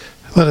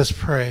Let us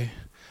pray.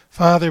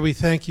 Father, we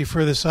thank you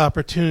for this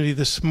opportunity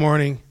this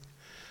morning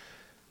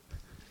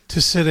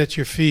to sit at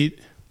your feet,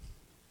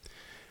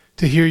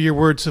 to hear your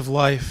words of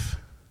life,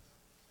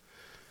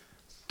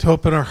 to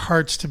open our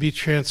hearts to be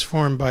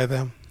transformed by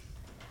them.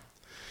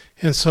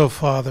 And so,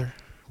 Father,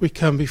 we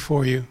come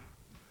before you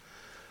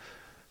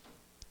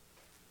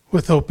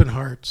with open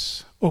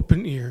hearts,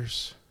 open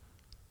ears,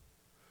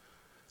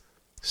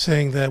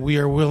 saying that we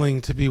are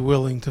willing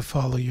to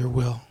follow your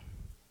will.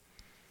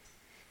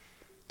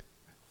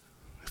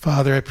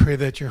 Father, I pray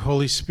that your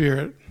Holy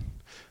Spirit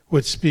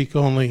would speak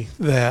only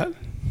that,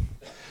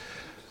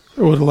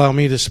 or would allow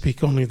me to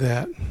speak only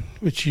that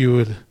which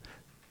you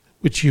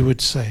would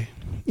say.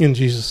 In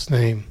Jesus'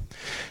 name,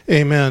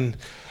 amen.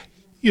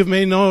 You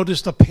may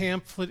noticed a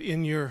pamphlet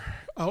in your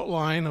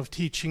outline of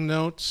teaching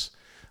notes.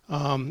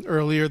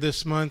 Earlier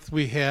this month,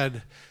 we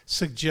had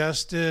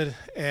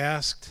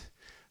asked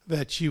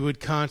that you would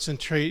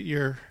concentrate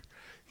your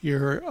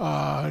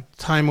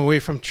time away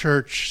from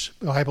church,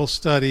 Bible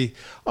study,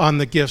 on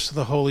the gifts of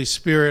the Holy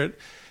Spirit.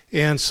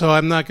 And so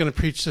I'm not going to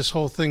preach this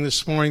whole thing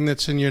this morning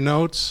that's in your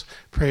notes.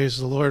 Praise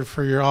the Lord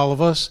for all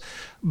of us.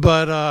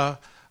 But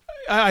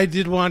I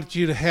did want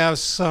you to have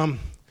some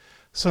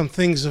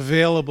things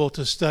available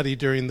to study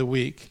during the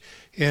week.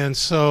 And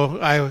so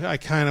I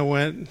kind of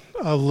went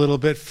a little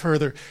bit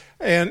further.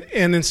 And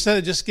instead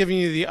of just giving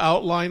you the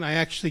outline, I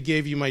actually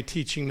gave you my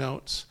teaching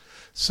notes,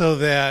 so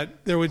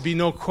that there would be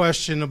no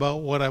question about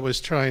what I was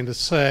trying to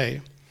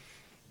say.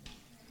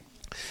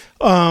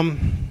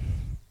 I'm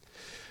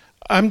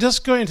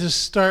just going to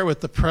start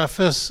with the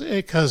preface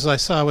because I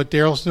saw what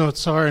Daryl's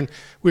notes are, and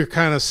we're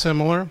kind of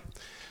similar.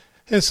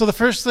 And so the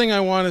first thing I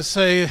want to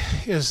say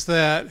is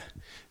that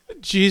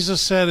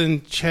Jesus said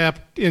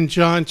in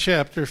John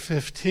chapter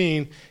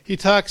 15, he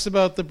talks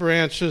about the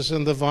branches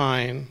and the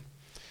vine.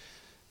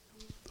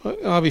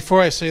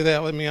 Before I say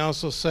that, let me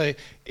also say,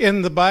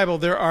 in the Bible,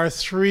 there are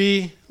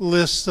 3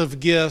 lists of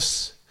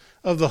gifts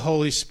of the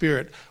Holy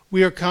Spirit.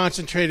 We are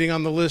concentrating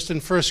on the list in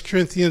 1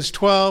 Corinthians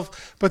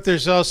 12, but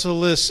there's also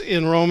lists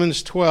in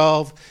Romans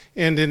 12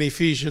 and in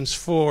Ephesians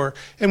 4.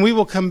 And we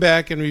will come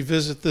back and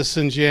revisit this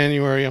in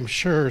January, I'm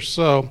sure.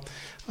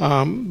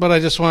 But I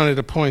just wanted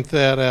to point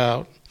that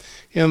out.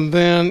 And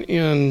then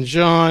in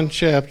John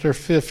chapter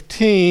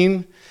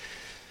 15,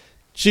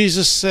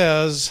 Jesus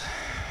says,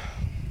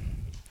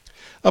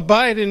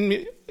 "Abide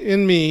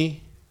in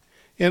me,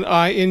 and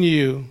I in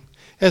you.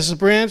 As the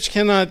branch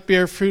cannot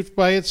bear fruit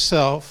by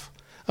itself,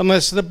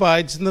 unless it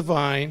abides in the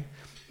vine,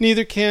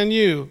 neither can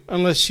you,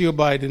 unless you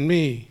abide in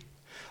me.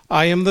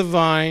 I am the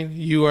vine,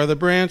 you are the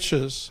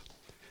branches.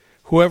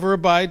 Whoever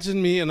abides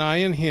in me, and I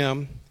in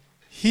him,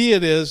 he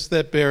it is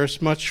that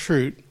bears much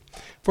fruit.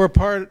 For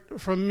apart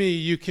from me,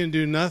 you can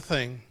do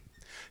nothing."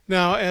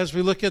 Now, as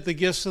we look at the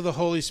gifts of the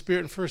Holy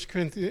Spirit in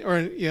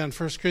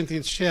 1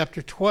 Corinthians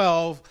chapter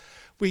 12,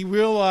 we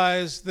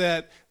realize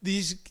that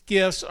these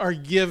gifts are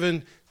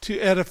given to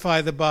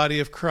edify the body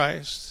of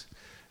Christ.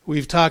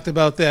 We've talked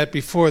about that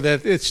before,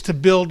 that it's to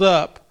build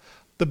up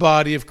the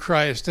body of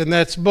Christ. And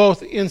that's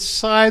both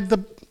inside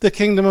the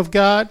kingdom of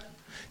God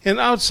and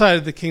outside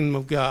of the kingdom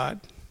of God.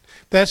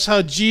 That's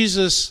how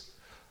Jesus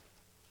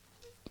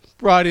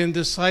brought in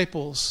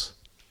disciples.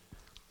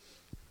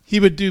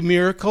 He would do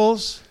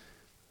miracles,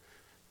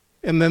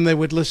 and then they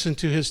would listen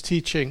to his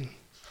teaching.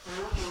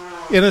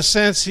 In a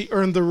sense, he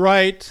earned the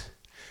right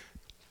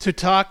to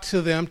talk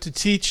to them, to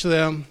teach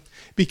them,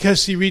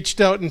 because he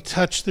reached out and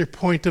touched their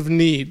point of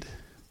need.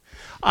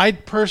 I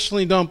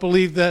personally don't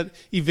believe that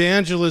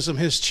evangelism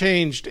has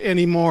changed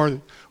any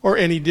more or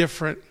any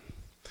different.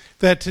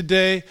 That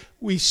today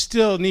we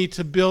still need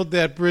to build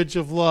that bridge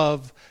of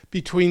love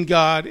between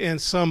God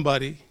and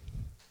somebody.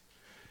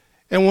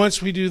 And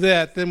once we do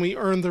that, then we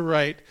earn the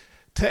right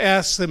to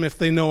ask them if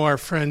they know our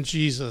friend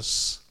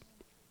Jesus.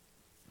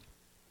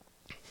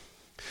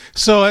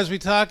 So as we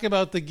talk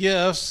about the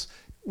gifts,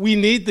 we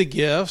need the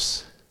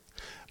gifts,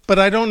 but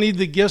I don't need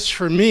the gifts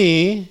for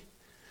me.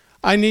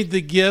 I need the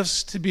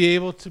gifts to be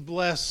able to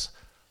bless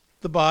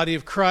the body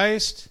of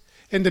Christ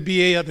and to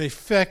be an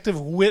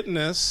effective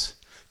witness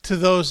to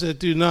those that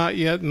do not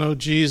yet know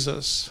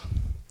Jesus.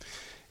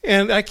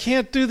 And I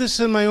can't do this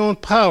in my own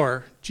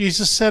power.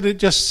 Jesus said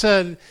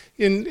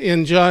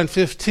in John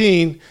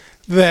 15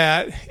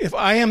 that if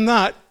I am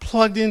not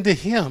plugged into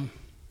him,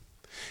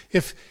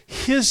 if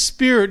his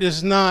Spirit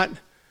is not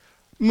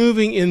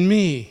moving in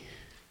me,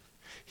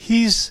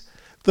 he's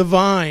the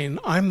vine,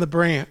 I'm the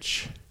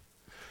branch.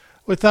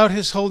 Without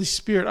his Holy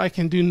Spirit, I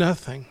can do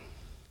nothing.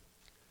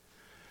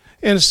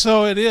 And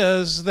so it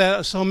is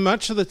that so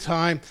much of the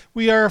time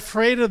we are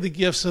afraid of the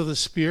gifts of the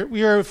Spirit.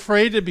 We are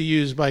afraid to be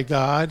used by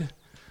God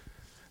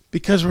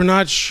because we're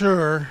not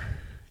sure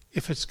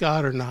if it's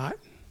God or not.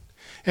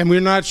 And we're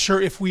not sure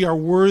if we are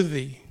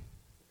worthy.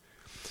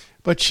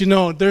 But you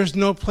know, there's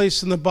no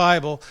place in the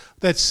Bible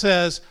that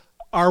says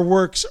our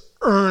works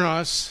earn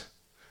us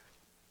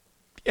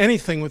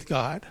anything with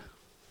God.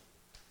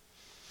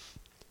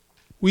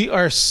 We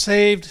are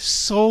saved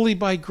solely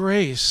by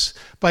grace,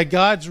 by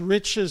God's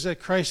riches at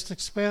Christ's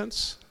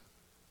expense.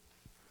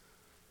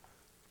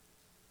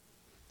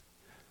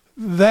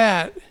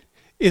 That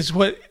is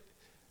what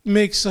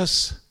makes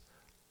us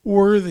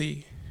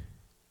worthy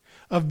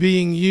of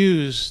being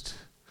used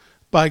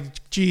by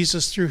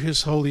Jesus through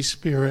his Holy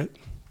Spirit.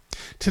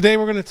 Today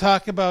we're going to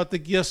talk about the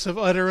gifts of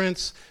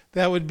utterance.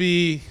 That would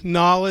be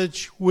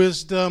knowledge,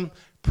 wisdom,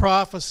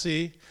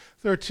 prophecy.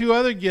 There are two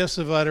other gifts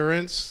of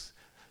utterance,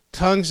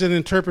 tongues and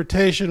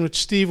interpretation,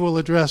 which Steve will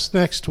address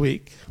next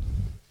week.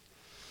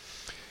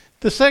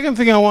 The second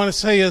thing I want to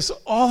say is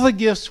all the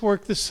gifts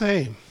work the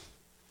same.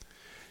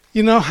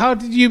 You know, how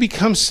did you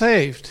become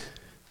saved?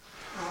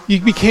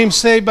 You became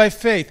saved by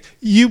faith.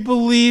 You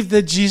believed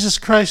that Jesus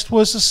Christ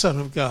was the Son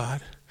of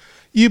God.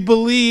 You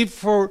believed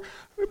for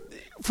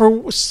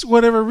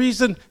whatever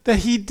reason that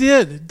he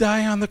did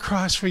die on the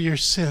cross for your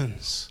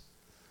sins.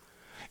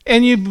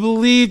 And you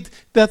believed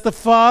that the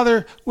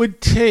Father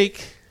would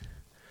take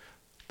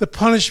the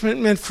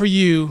punishment meant for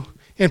you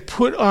and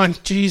put on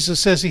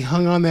Jesus as he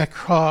hung on that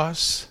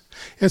cross.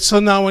 And so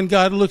now when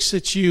God looks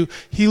at you,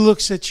 he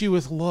looks at you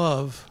with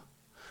love,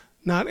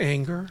 not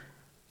anger.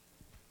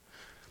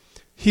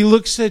 He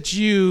looks at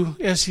you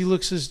as he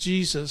looks at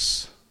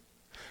Jesus,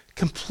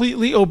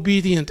 completely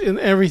obedient in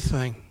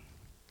everything.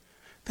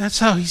 That's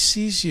how he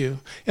sees you.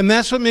 And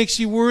that's what makes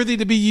you worthy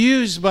to be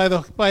used by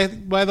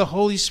the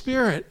Holy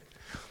Spirit.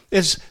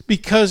 It's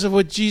because of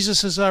what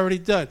Jesus has already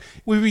done.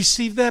 We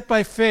receive that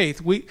by faith.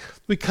 We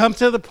come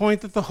to the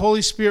point that the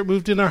Holy Spirit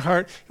moved in our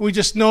heart, and we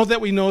just know that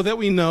we know that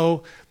we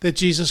know that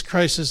Jesus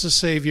Christ is the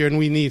Savior and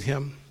we need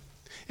him.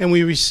 And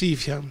we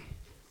receive him.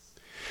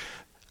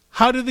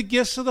 How do the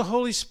gifts of the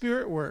Holy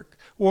Spirit work?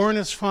 Warren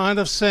is fond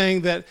of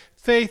saying that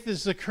faith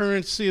is the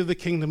currency of the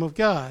kingdom of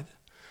God.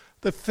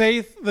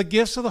 The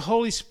gifts of the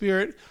Holy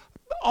Spirit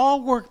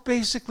all work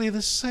basically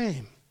the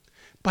same,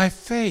 by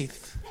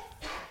faith.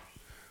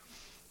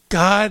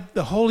 God,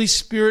 the Holy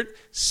Spirit,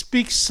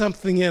 speaks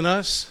something in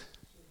us.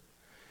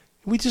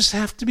 We just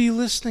have to be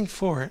listening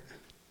for it.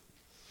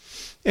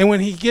 And when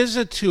he gives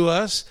it to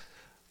us,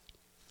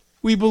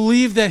 we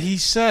believe that he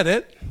said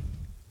it.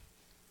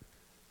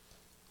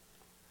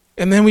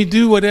 And then we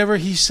do whatever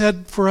he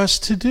said for us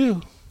to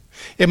do.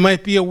 It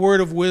might be a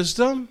word of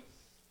wisdom,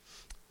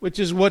 which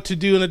is what to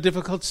do in a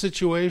difficult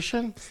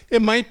situation.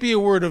 It might be a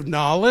word of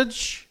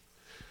knowledge,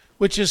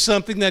 which is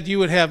something that you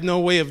would have no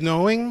way of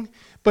knowing,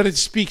 but it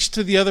speaks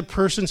to the other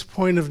person's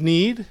point of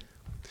need,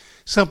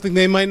 something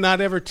they might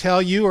not ever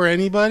tell you or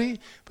anybody,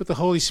 but the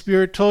Holy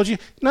Spirit told you,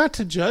 not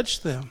to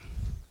judge them,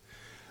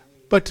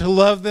 but to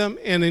love them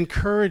and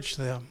encourage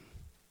them.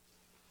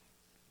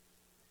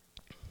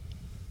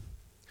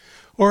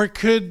 Or it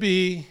could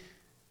be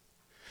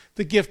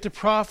the gift of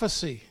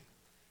prophecy.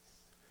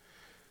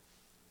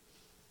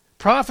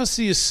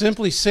 Prophecy is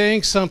simply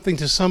saying something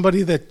to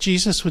somebody that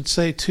Jesus would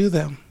say to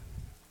them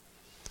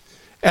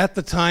at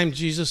the time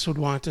Jesus would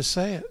want to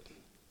say it.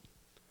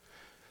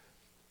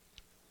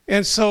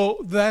 And so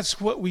that's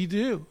what we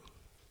do,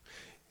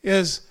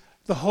 is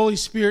the Holy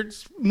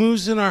Spirit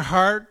moves in our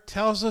heart,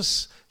 tells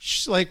us,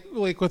 like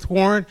with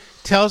Warren,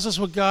 tells us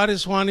what God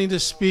is wanting to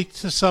speak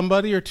to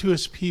somebody or to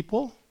his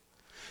people.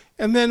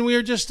 And then we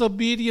are just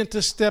obedient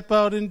to step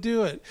out and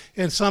do it.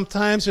 And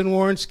sometimes, in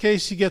Warren's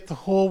case, you get the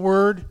whole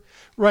word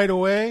right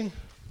away.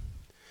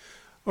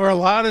 Or a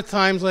lot of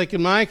times, like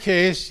in my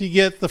case, you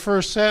get the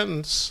first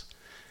sentence,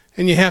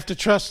 and you have to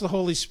trust the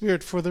Holy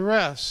Spirit for the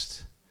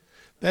rest.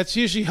 That's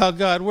usually how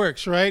God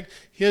works, right?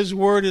 His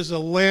word is a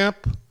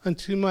lamp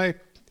unto my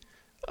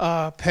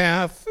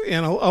path,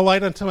 and a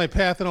light unto my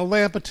path, and a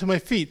lamp unto my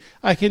feet.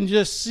 I can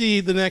just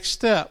see the next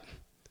step.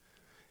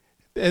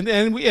 And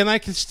I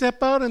can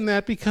step out in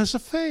that because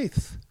of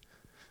faith.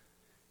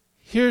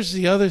 Here's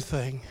the other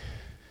thing.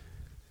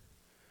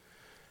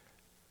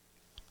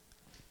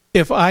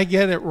 If I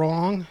get it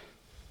wrong,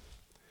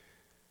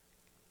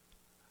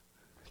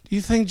 do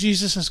you think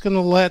Jesus is going to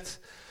let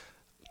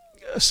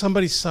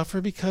somebody suffer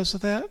because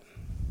of that?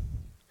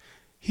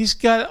 He's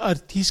got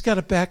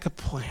a backup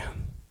plan,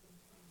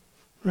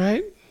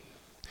 right?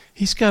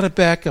 He's got a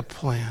backup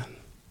plan.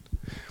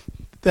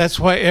 That's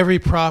why every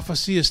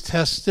prophecy is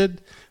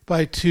tested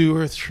by 2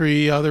 or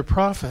 3 other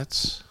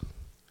prophets.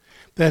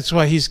 That's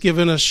why he's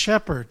given us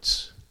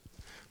shepherds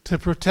to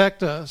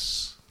protect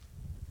us.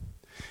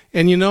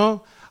 And you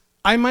know,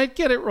 I might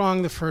get it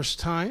wrong the first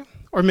time,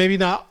 or maybe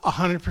not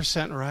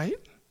 100% right.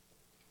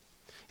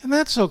 And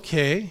that's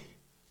okay,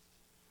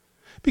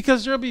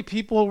 because there'll be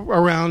people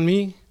around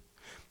me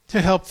to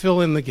help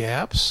fill in the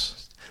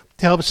gaps,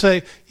 to help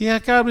say, yeah,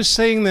 God was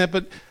saying that,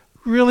 but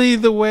really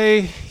the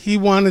way he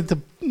wanted to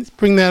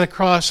bring that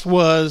across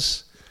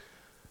was,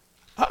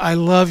 I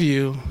love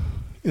you,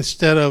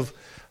 instead of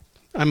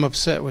I'm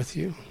upset with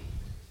you.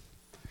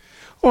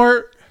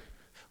 Or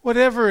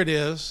whatever it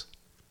is.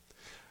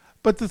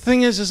 But the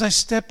thing is I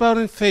step out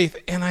in faith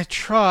and I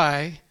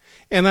try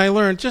and I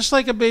learn, just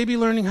like a baby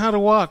learning how to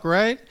walk,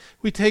 right?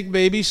 We take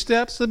baby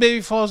steps. The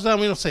baby falls down.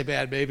 We don't say,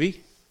 bad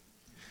baby.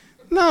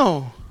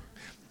 No.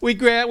 We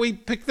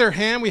pick their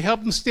hand, we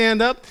help them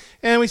stand up,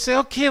 and we say,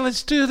 okay,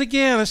 let's do it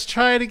again. Let's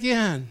try it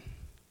again.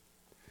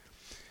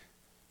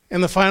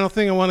 And the final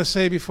thing I want to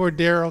say before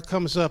Daryl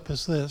comes up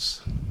is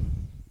this.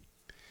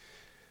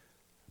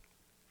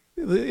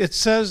 It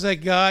says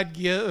that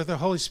the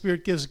Holy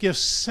Spirit gives gifts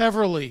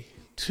severally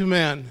to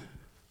men.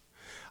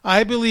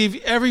 I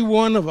believe every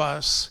one of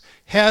us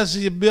has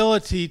the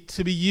ability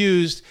to be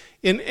used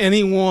in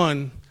any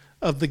one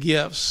of the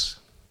gifts.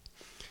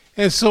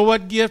 And so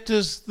what gift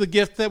is the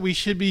gift that we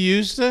should be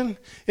used in?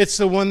 It's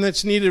the one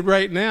that's needed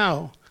right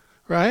now,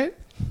 right?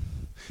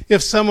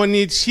 If someone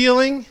needs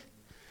healing,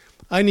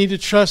 I need to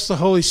trust the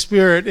Holy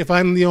Spirit. If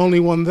I'm the only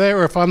one there,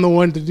 or if I'm the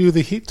one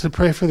to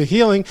pray for the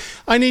healing,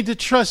 I need to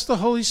trust the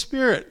Holy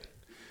Spirit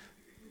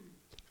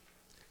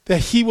that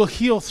He will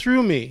heal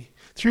through me,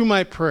 through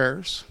my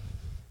prayers,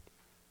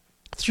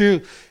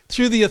 through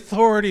the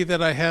authority that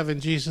I have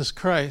in Jesus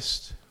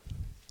Christ.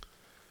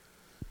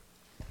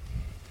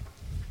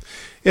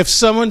 If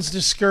someone's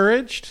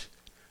discouraged,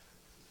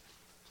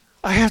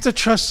 I have to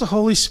trust the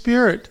Holy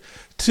Spirit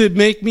to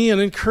make me an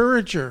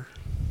encourager,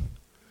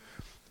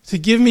 to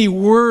give me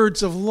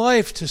words of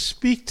life to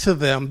speak to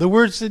them, the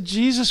words that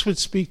Jesus would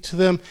speak to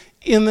them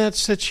in that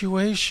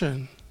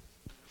situation.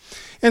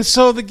 And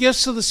so the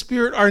gifts of the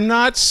Spirit are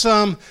not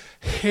some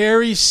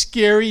hairy,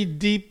 scary,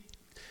 deep,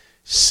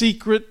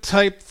 secret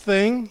type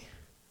thing.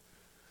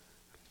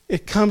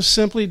 It comes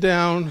simply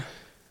down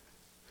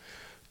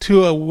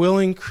to a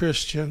willing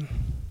Christian,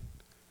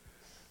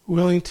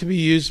 willing to be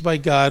used by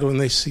God when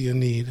they see a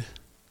need.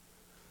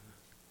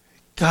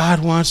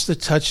 God wants to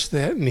touch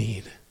that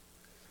need.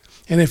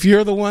 And if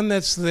you're the one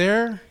that's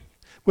there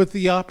with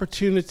the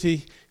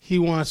opportunity, He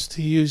wants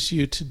to use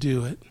you to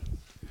do it.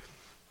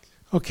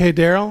 Okay,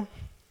 Daryl?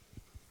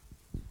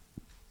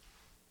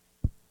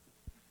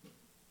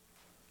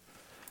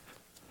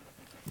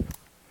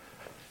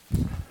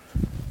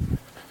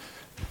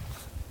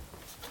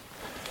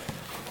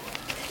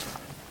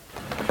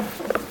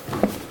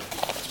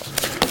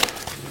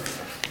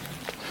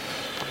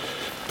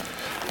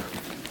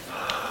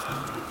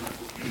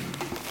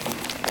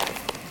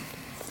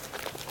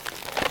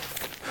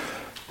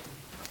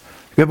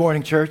 Good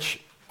morning, church.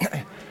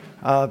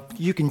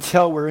 You can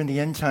tell we're in the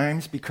end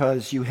times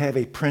because you have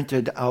a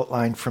printed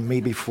outline from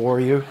me before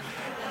you.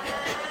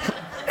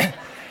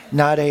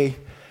 Not a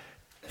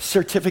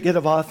certificate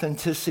of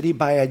authenticity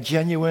by a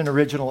genuine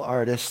original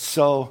artist.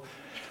 So,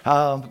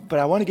 but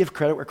I want to give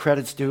credit where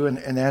credit's due,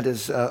 and that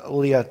is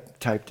Leah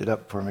typed it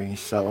up for me.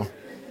 So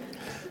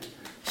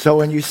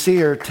when you see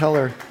her, tell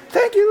her,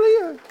 "Thank you,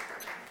 Leah."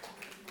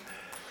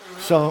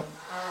 So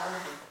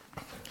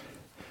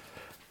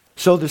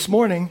this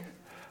morning,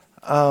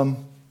 I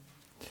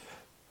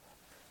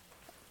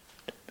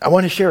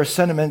want to share a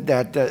sentiment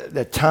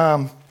that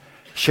Tom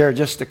shared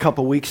just a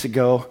couple weeks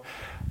ago.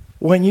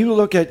 When you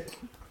look at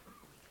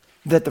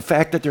the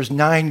fact that there's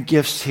 9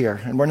 gifts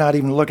here, and we're not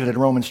even looking at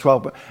Romans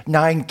 12, but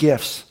 9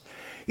 gifts.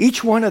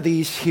 Each one of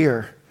these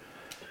here,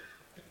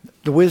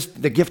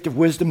 the gift of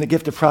wisdom, the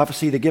gift of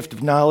prophecy, the gift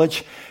of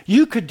knowledge,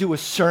 you could do a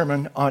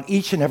sermon on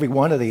each and every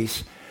one of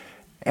these.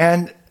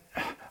 And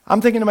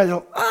I'm thinking to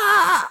myself,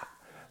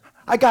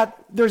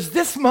 there's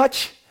this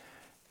much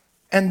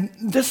and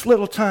this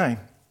little time.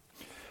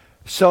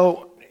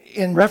 So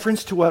in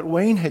reference to what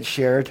Wayne had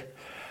shared,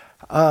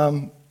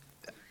 I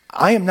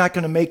am not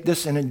going to make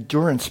this an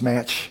endurance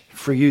match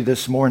for you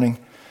this morning.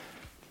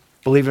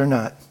 Believe it or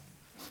not.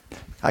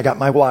 I got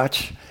my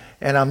watch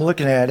and I'm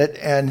looking at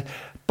it,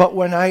 but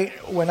when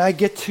I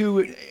get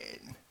to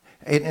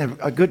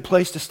a good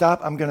place to stop,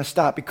 I'm going to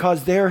stop,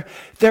 because there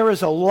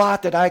is a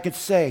lot that I could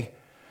say.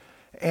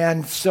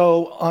 And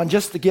so on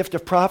just the gift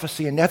of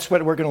prophecy, and that's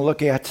what we're going to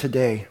look at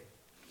today.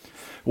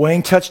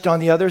 Wayne touched on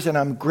the others, and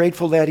I'm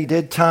grateful that he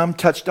did. Tom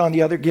touched on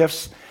the other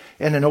gifts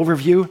in an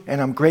overview,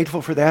 and I'm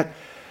grateful for that.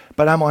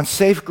 But I'm on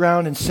safe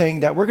ground in saying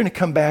that we're going to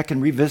come back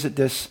and revisit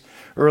this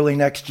early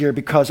next year,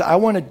 because I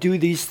want to do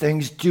these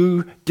things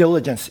due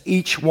diligence,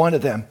 each one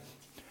of them.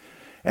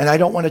 And I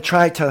don't want to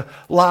try to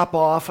lop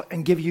off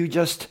and give you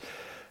just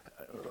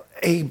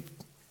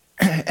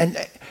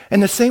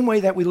and the same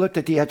way that we looked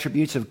at the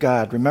attributes of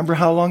God, remember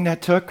how long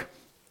that took?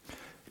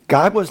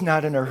 God was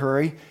not in a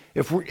hurry.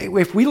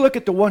 If we look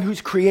at the one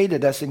who's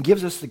created us and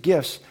gives us the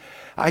gifts,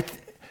 I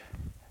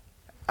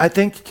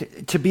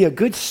think to be a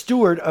good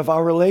steward of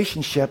our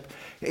relationship,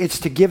 it's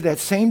to give that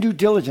same due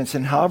diligence,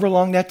 and however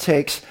long that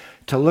takes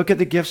to look at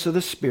the gifts of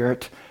the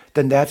Spirit,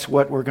 then that's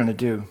what we're going to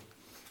do.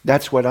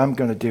 That's what I'm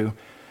going to do.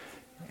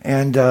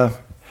 And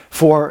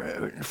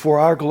for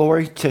our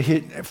glory,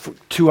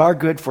 to our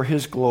good, for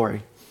His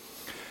glory.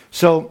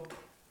 So,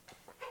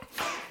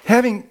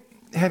 having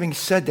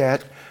said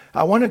that,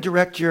 I want to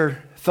direct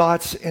your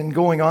thoughts in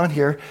going on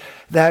here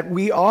that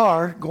we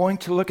are going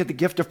to look at the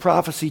gift of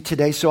prophecy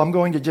today. So I'm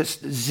going to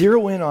just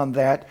zero in on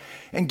that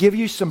and give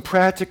you some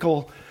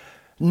practical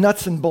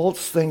nuts and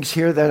bolts things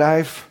here that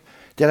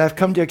I've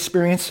come to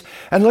experience.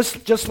 And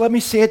let me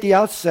say at the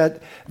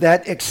outset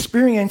that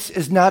experience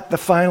is not the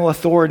final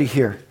authority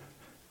here.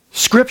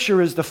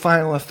 Scripture is the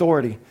final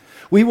authority.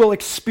 We will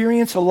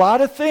experience a lot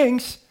of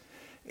things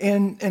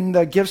in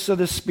the gifts of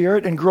the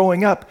Spirit and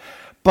growing up,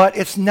 but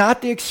it's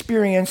not the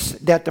experience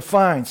that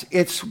defines.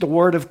 It's the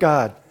Word of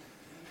God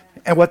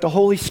and what the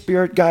Holy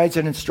Spirit guides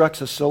and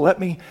instructs us. So let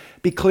me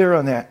be clear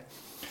on that.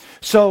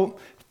 So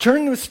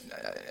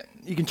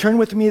you can turn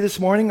with me this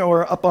morning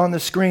or up on the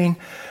screen.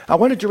 I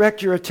want to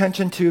direct your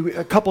attention to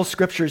a couple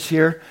scriptures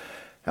here.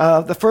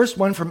 The first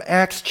one from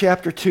Acts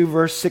chapter 2,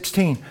 verse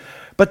 16.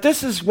 But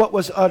this is what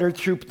was uttered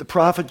through the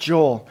prophet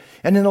Joel.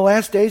 And in the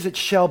last days it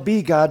shall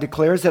be, God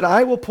declares, that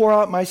I will pour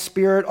out my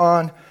Spirit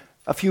on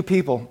a few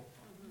people.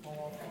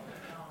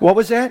 What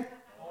was that?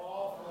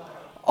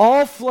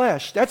 All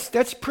flesh.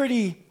 That's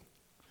pretty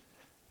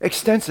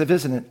extensive,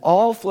 isn't it?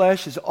 All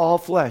flesh is all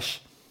flesh.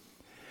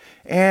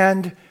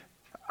 And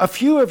a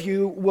few of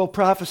you will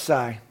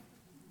prophesy.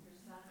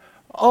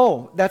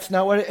 Oh, that's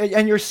not what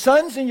and your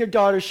sons and your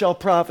daughters shall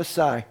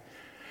prophesy.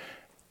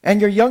 And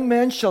your young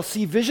men shall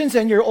see visions,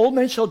 and your old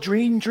men shall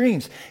dream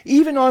dreams.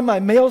 Even on my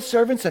male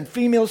servants and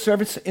female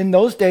servants in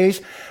those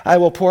days, I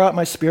will pour out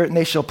my Spirit, and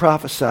they shall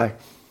prophesy.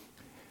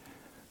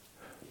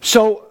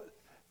 So,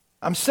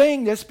 I'm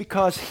saying this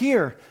because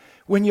here,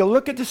 when you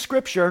look at the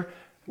scripture,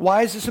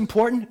 why is this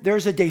important?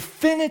 There's a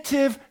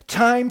definitive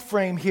time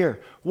frame here.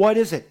 What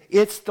is it?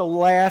 It's the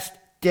last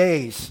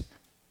days.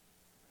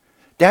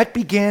 That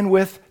began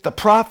with the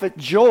prophet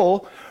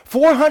Joel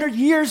 400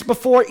 years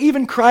before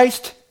even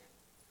Christ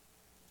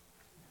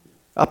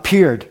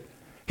appeared.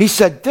 He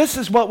said, this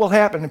is what will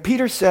happen. And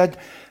Peter said,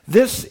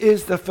 this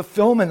is the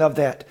fulfillment of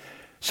that.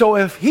 So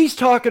if he's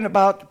talking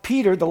about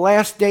Peter, the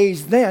last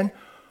days then,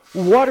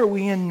 what are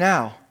we in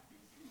now?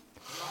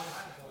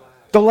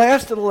 The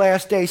last of the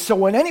last days. So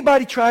when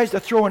anybody tries to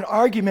throw an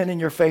argument in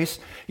your face,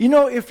 you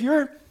know, if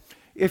you're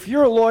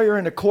a lawyer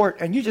in a court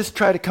and you just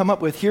try to come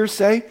up with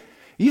hearsay,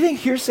 you think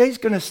hearsay is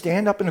going to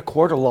stand up in a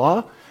court of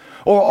law?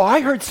 Or oh,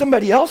 I heard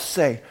somebody else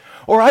say,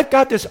 or I've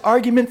got this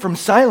argument from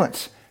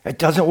silence. It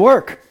doesn't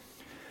work.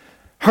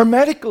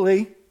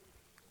 Hermetically,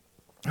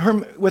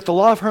 with the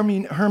law of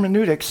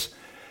hermeneutics,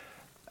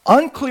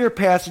 unclear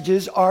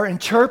passages are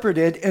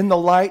interpreted in the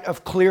light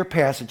of clear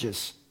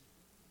passages.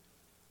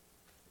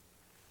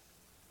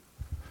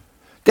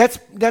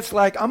 That's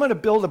like, I'm going to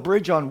build a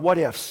bridge on what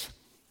ifs.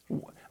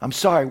 I'm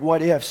sorry,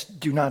 what ifs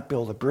do not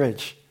build a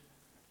bridge.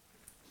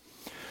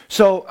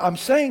 So I'm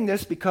saying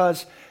this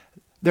because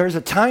there's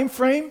a time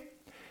frame.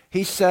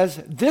 He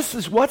says, this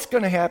is what's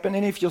going to happen.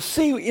 And if you'll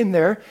see in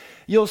there,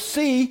 you'll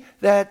see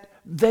that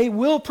they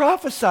will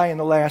prophesy in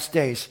the last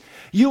days.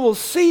 You will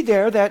see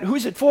there that,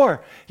 who's it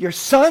for? Your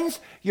sons,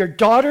 your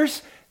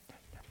daughters,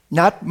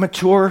 not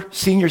mature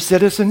senior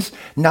citizens,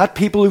 not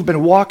people who've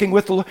been walking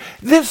with the Lord.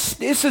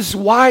 This is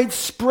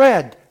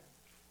widespread.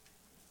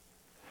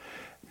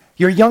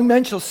 Your young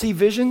men shall see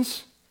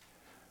visions,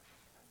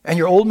 and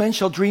your old men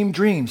shall dream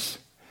dreams.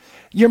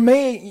 Your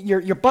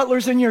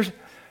butlers and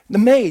the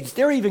maids,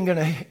 they're even going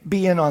to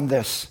be in on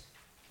this.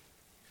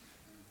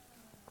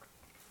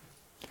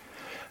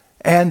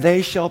 And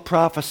they shall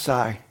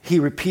prophesy. He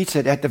repeats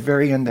it at the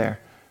very end there.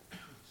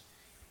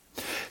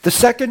 The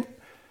second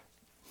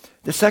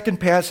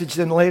passage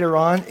then later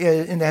on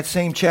in that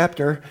same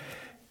chapter,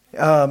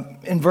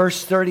 in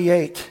verse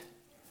 38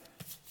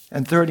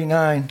 and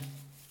 39.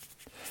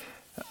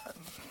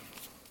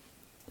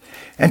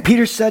 And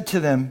Peter said to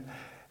them,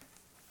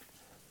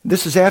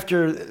 this is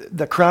after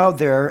the crowd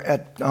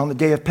there on the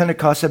day of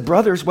Pentecost said,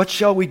 brothers, what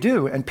shall we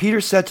do? And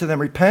Peter said to them,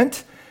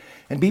 repent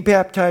and be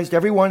baptized,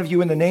 every one of you,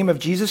 in the name of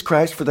Jesus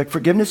Christ for the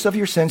forgiveness of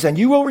your sins, and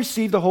you will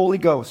receive the Holy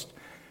Ghost.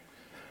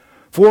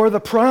 For the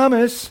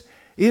promise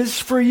is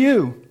for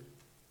you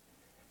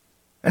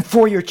and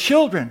for your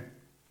children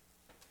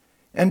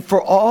and for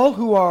all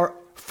who are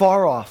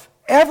far off,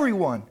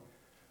 everyone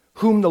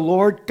whom the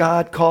Lord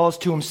God calls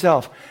to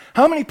himself.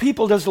 How many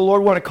people does the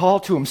Lord want to call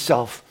to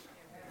himself?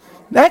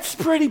 That's a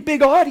pretty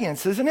big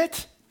audience, isn't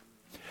it?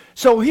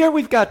 So here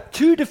we've got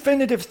two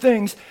definitive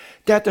things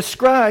that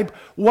describe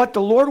what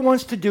the Lord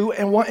wants to do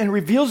and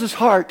reveals his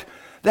heart,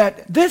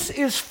 that this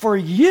is for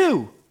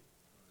you.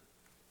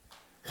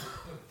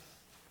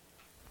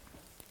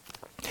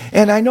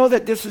 And I know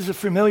that this is a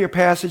familiar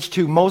passage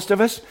to most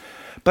of us,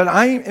 but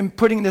I am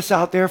putting this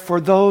out there for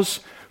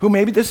those who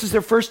maybe this is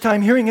their first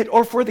time hearing it,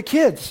 or for the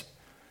kids,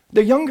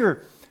 the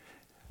younger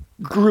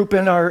group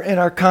in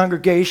our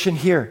congregation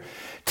here,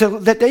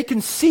 that they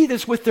can see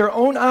this with their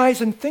own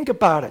eyes and think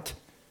about it.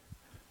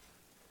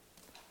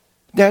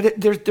 That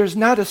there's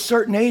not a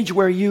certain age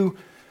where you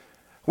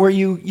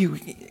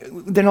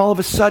then all of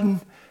a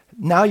sudden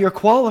now you're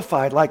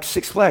qualified, like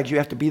Six Flags. You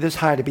have to be this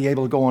high to be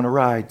able to go on a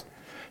ride.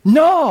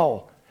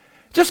 No,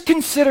 just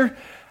consider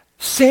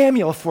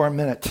Samuel for a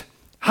minute.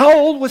 How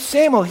old was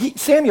Samuel?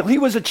 He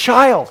was a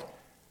child.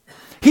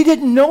 He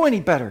didn't know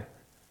any better.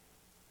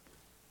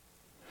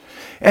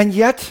 And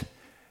yet,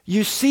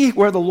 you see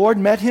where the Lord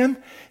met him.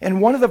 And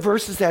one of the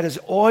verses that has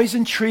always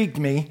intrigued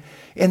me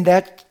in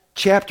that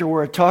chapter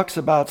where it talks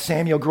about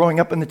Samuel growing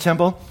up in the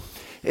temple,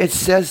 it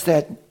says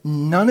that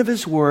none of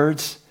his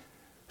words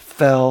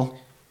fell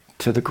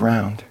to the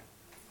ground.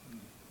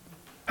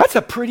 That's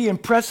a pretty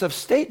impressive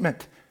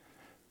statement.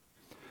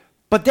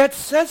 But that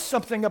says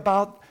something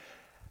about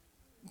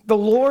the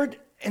Lord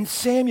and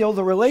Samuel,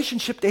 the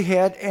relationship they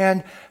had,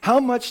 and how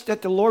much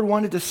that the Lord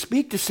wanted to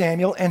speak to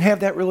Samuel and have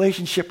that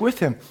relationship with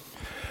him.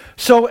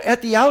 So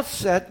at the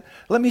outset,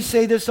 let me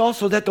say this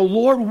also, that the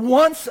Lord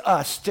wants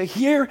us to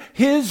hear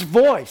his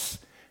voice.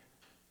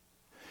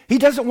 He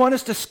doesn't want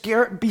us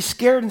to be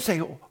scared and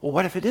say, well,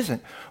 what if it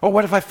isn't? Or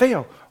what if I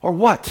fail? Or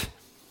what?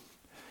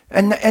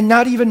 And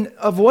not even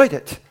avoid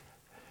it.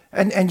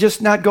 And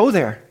just not go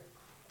there.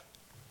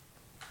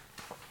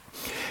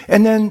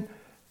 And then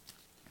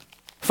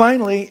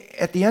finally,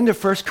 at the end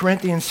of 1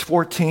 Corinthians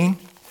 14,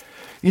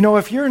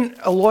 if you're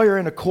a lawyer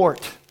in a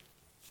court,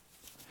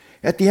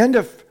 at the end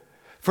of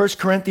 1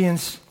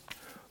 Corinthians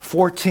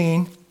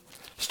 14,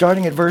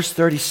 starting at verse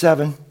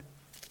 37,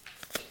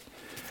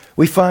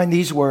 we find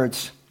these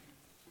words.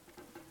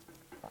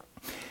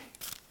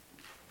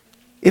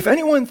 If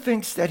anyone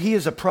thinks that he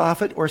is a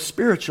prophet or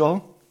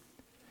spiritual,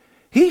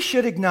 he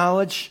should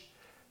acknowledge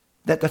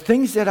that the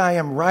things that I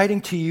am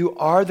writing to you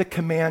are the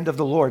command of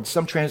the Lord.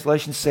 Some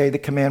translations say the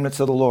commandments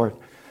of the Lord.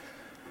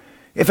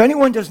 If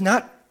anyone does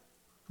not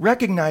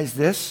recognize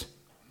this,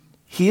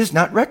 he is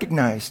not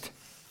recognized.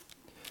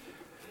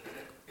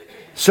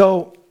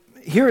 So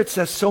here it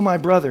says, so my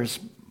brothers,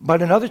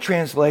 but in other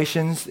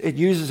translations it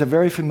uses a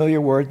very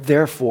familiar word,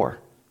 therefore.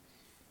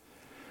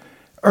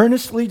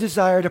 Earnestly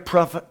desire to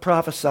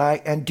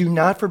prophesy, and do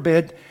not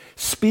forbid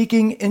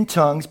speaking in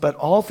tongues, but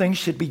all things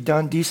should be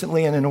done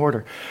decently and in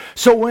order.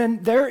 So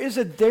when there is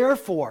a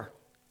therefore,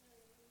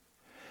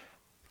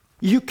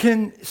 you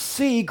can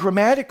see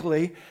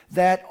grammatically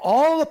that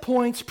all the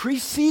points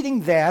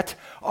preceding that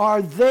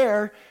are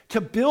there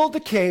to build the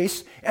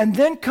case and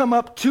then come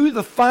up to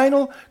the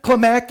final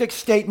climactic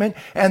statement.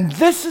 And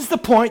this is the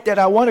point that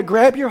I want to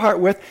grab your heart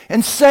with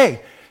and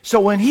say. So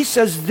when he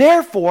says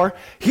therefore,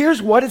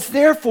 here's what it's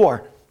there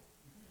for.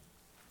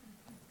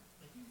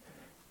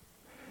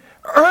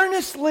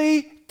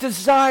 Earnestly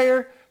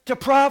desire to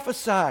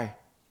prophesy.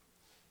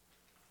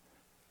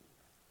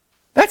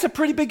 That's a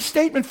pretty big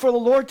statement for the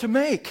Lord to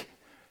make.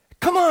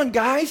 Come on,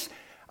 guys.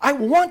 I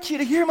want you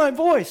to hear my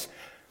voice.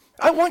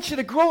 I want you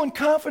to grow in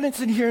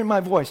confidence in hearing my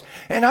voice.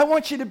 And I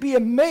want you to be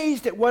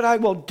amazed at what I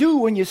will do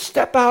when you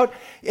step out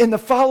in the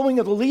following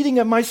of the leading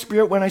of my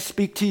Spirit when I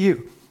speak to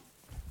you.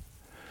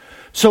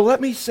 So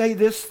let me say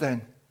this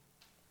then.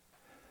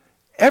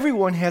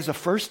 Everyone has a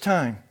first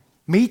time.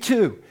 Me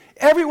too.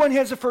 Everyone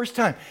has a first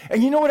time.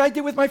 And you know what I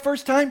did with my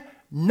first time?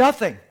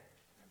 Nothing.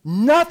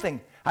 Nothing.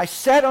 I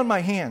sat on my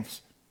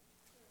hands.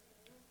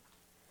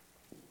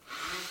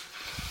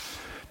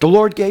 The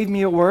Lord gave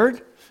me a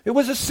word. It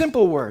was a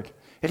simple word.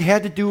 It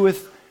had to do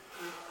with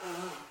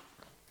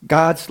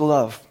God's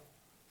love.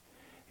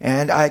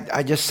 And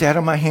I just sat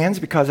on my hands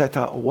because I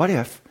thought, what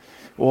if?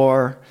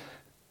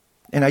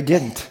 And I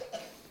didn't.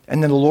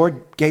 And then the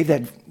Lord gave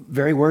that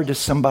very word to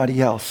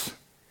somebody else.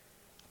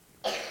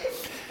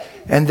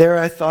 And there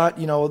I thought,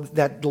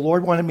 that the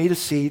Lord wanted me to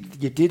see,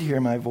 you did hear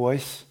my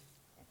voice.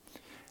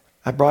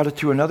 I brought it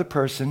to another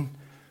person,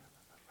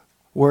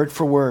 word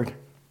for word.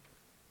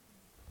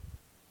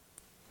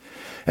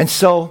 And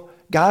so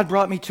God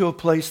brought me to a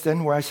place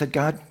then where I said,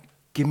 God,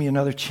 give me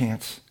another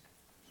chance.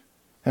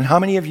 And how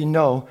many of you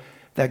know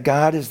that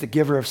God is the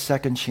giver of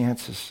second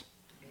chances?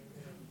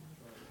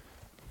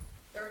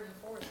 Third and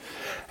fourth.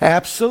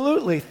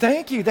 Absolutely.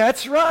 Thank you.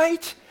 That's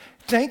right.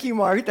 Thank you,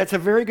 Margaret. That's a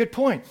very good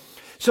point.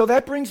 So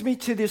that brings me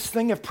to this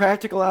thing of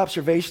practical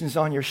observations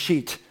on your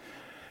sheet.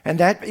 And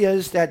that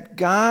is that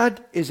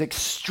God is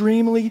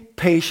extremely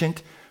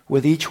patient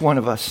with each one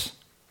of us.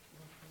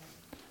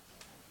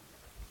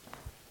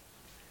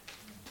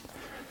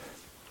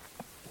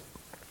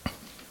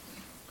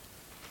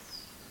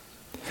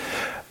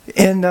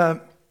 In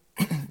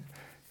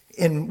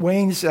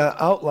Wayne's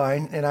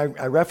outline, and I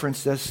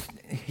referenced this,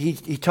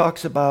 he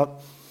talks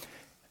about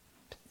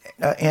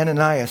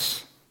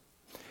Ananias.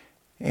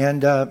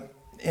 And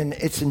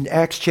it's in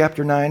Acts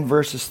chapter 9,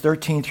 verses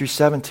 13 through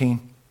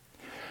 17.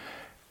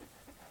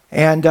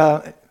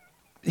 And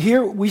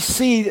here we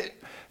see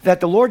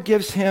that the Lord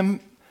gives him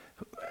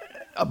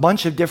a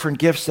bunch of different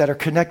gifts that are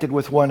connected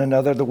with one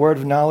another. The word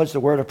of knowledge, the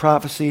word of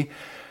prophecy,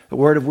 the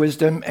word of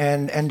wisdom,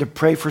 and to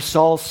pray for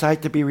Saul's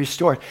sight to be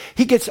restored.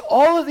 He gets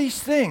all of these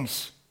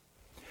things.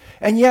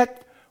 And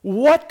yet,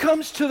 what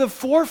comes to the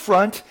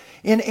forefront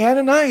in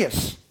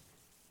Ananias?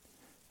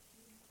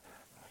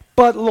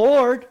 But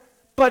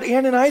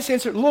Ananias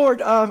answered,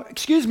 Lord,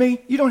 excuse me,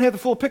 you don't have the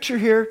full picture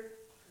here.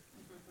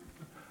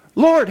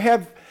 Lord,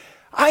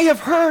 I have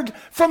heard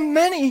from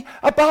many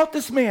about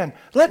this man.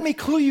 Let me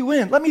clue you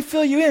in. Let me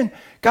fill you in.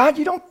 God,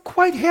 you don't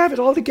quite have it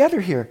all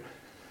together here.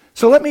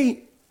 So let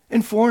me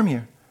inform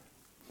you.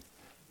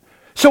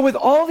 So with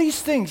all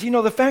these things,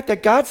 the fact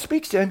that God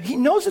speaks to him, he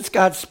knows it's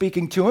God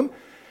speaking to him.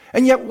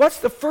 And yet what's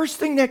the first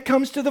thing that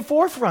comes to the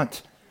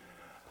forefront?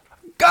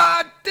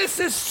 God, this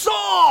is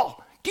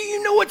Saul. Do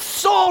you know what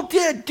Saul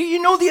did? Do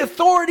you know the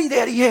authority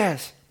that he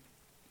has?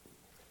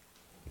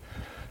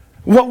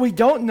 What we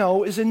don't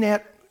know is in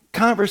that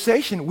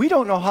conversation, we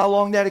don't know how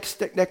long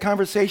that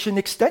conversation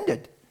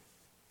extended.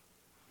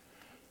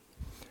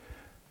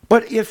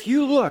 But if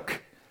you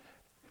look,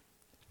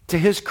 to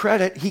his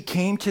credit, he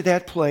came to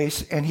that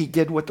place and he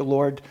did what the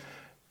Lord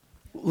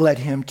led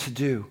him to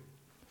do.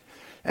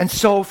 And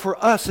so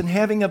for us, in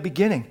having a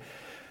beginning,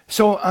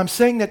 So I'm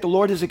saying that the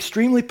Lord is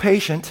extremely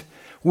patient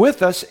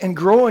with us and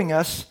growing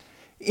us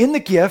in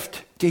the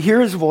gift to hear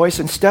his voice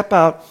and step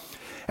out.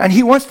 And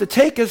he wants to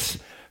take us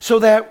so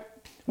that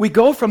we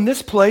go from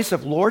this place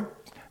of, Lord,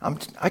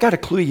 I got to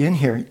clue you in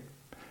here,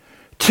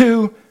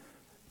 to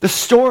the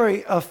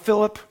story of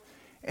Philip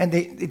and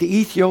the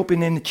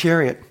Ethiopian in the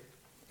chariot.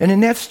 And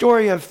in that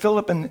story of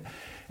Philip and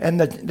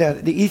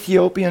the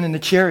Ethiopian in the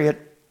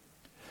chariot,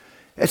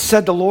 it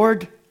said the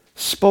Lord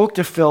spoke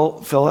to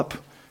Philip,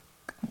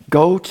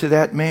 go to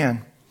that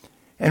man.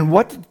 And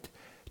what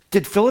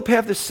did Philip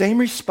have the same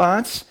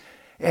response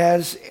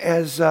as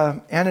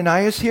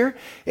Ananias here?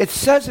 It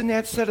says in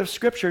that set of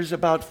scriptures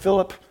about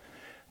Philip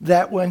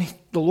that when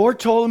the Lord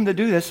told him to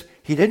do this,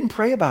 he didn't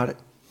pray about it.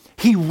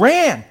 He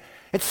ran.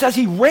 It says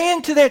he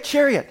ran to that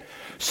chariot.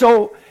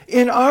 So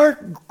in our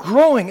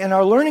growing and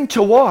our learning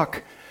to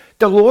walk,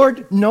 the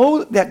Lord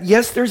knows that,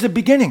 yes, there's a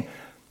beginning.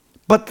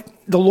 But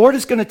the Lord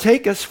is going to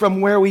take us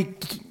from where we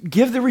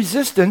give the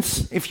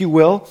resistance, if you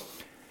will.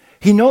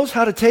 He knows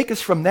how to take us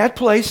from that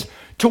place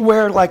to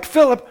where, like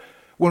Philip,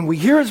 when we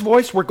hear his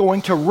voice, we're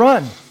going to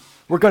run.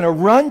 We're going to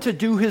run to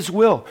do his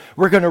will.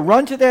 We're going to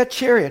run to that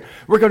chariot.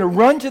 We're going to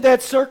run to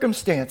that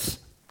circumstance.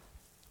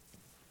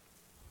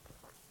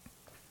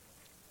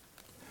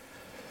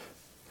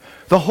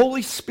 The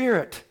Holy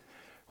Spirit,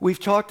 we've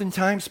talked in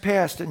times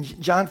past in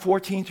John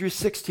 14 through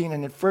 16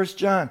 and in 1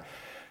 John,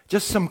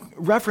 just some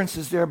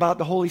references there about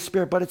the Holy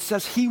Spirit, but it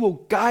says he will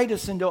guide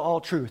us into all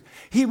truth.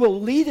 He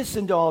will lead us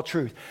into all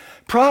truth.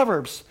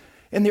 Proverbs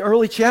in the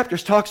early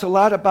chapters talks a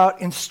lot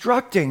about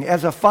instructing,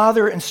 as a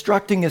father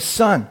instructing his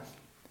son.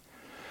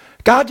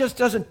 God just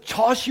doesn't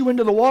toss you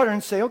into the water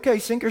and say, okay,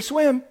 sink or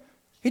swim.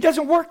 He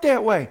doesn't work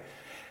that way.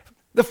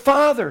 The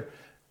Father,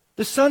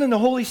 the Son, and the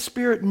Holy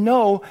Spirit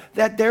know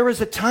that there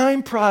is a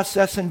time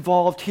process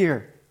involved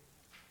here.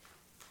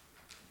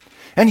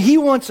 And he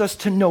wants us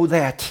to know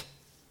that.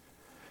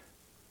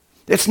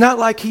 It's not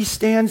like he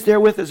stands there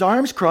with his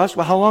arms crossed.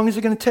 Well, how long is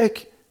it going to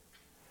take?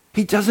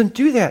 He doesn't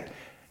do that.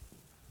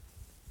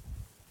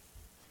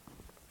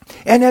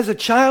 And as a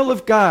child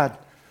of God,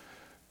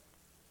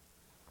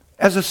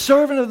 as a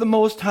servant of the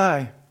Most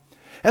High,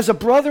 as a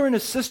brother and a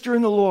sister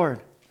in the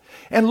Lord,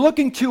 and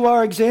looking to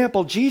our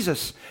example,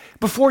 Jesus,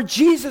 before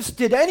Jesus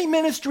did any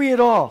ministry at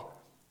all,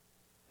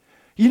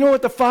 you know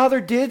what the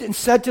Father did and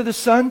said to the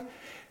Son?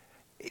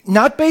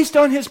 Not based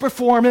on his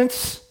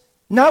performance,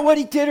 not what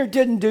he did or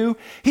didn't do.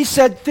 He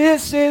said,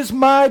 "This is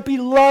my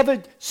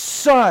beloved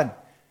Son,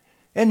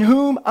 in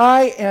whom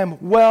I am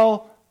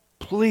well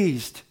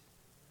pleased."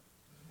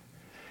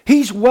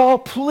 He's well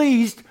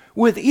pleased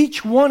with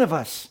each one of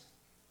us.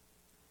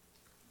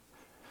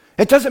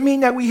 It doesn't mean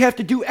that we have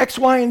to do X,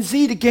 Y, and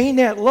Z to gain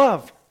that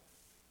love.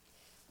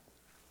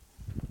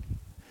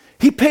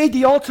 He paid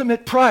the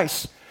ultimate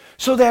price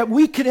so that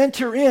we could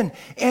enter in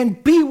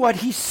and be what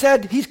he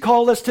said he's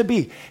called us to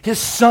be. His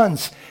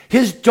sons,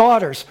 his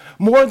daughters,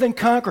 more than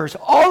conquerors.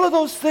 All of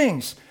those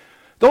things,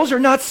 those are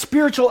not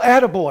spiritual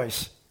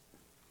attaboys.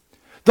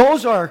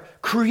 Those are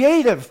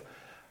creative,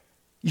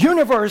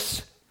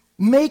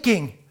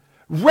 universe-making,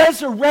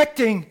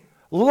 resurrecting,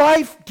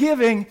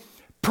 life-giving,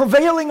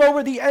 prevailing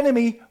over the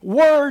enemy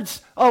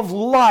words of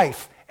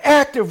life,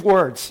 active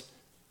words.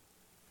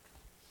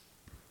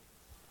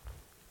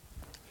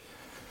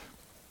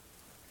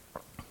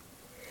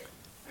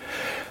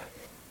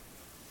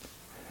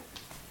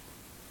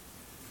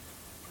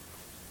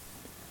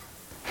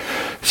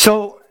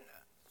 So,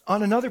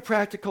 on another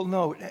practical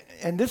note,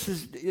 and this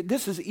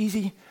is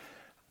easy,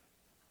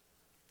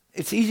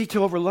 it's easy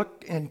to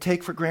overlook and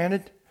take for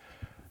granted.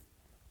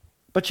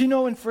 But you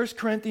know, in 1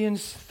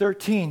 Corinthians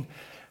 13,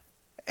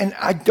 and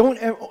I don't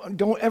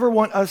ever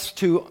want us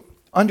to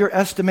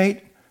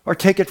underestimate or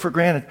take it for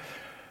granted.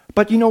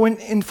 But you know,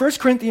 in 1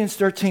 Corinthians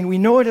 13, we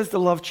know it as the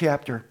love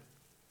chapter.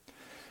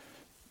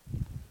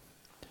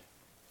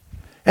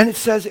 And it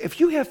says, if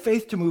you have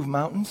faith to move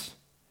mountains,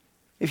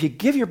 if you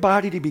give your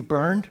body to be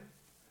burned,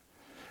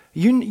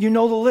 you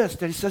know the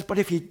list. And he says, but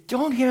if you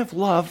don't have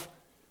love,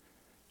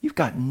 you've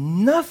got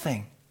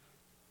nothing.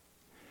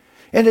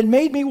 And it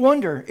made me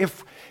wonder,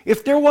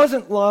 if there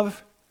wasn't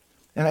love,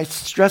 and I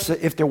stress it,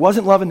 if there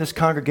wasn't love in this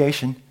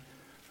congregation,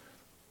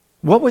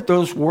 what would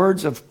those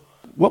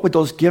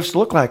gifts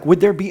look like?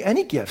 Would there be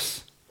any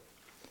gifts?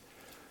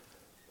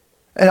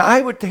 And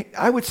I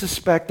would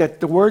suspect that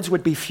the words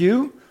would be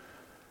few.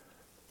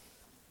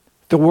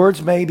 The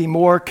words may be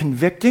more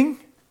convicting.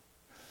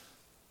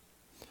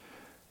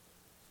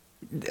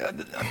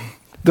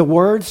 The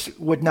words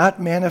would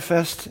not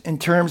manifest in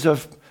terms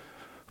of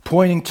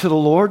pointing to the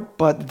Lord,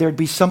 but there'd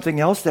be something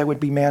else that would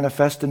be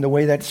manifest in the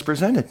way that it's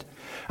presented.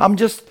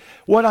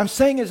 What I'm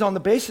saying is, on the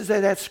basis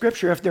of that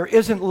scripture, if there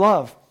isn't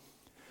love,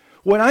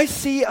 when I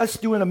see us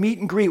doing a meet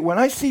and greet, when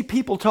I see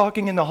people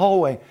talking in the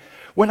hallway,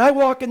 when I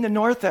walk in the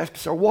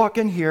Northex or walk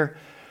in here,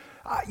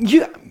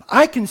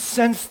 I can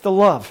sense the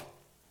love.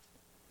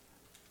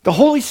 The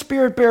Holy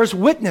Spirit bears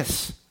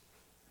witness.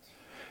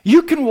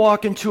 You can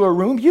walk into a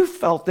room, you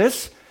felt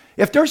this,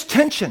 if there's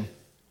tension,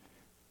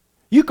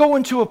 You go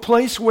into a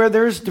place where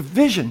there's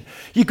division.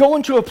 You go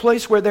into a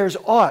place where there's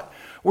aught,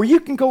 where you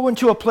can go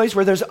into a place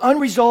where there's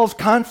unresolved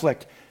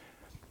conflict.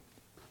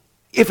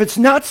 If it's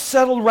not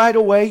settled right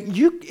away,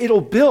 it'll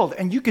build,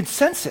 and you can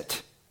sense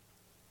it.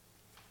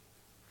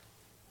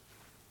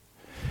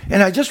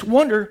 And I just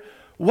wonder,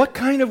 what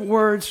kind of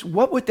words,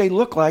 what would they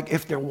look like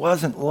if there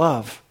wasn't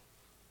love?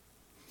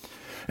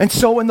 And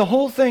so in the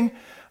whole thing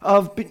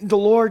of the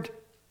Lord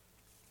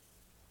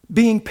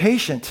being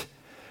patient,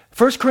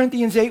 1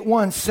 Corinthians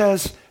 8:1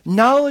 says,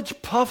 knowledge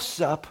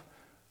puffs up,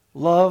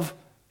 love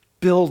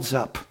builds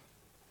up.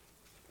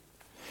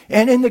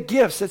 And in the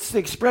gifts, it's the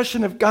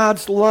expression of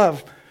God's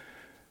love.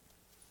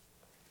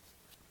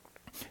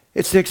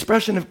 It's the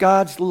expression of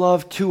God's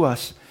love to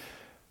us.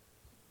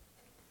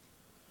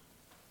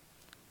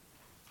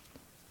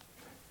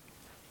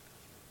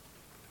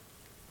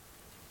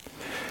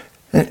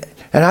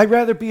 And I'd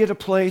rather be at a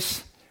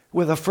place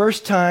with a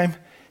first time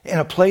in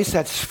a place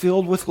that's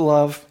filled with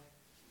love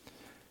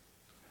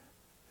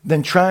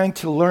than trying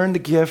to learn the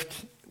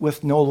gift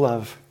with no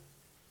love.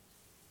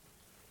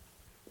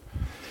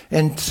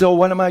 And so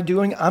what am I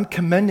doing? I'm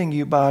commending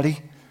you,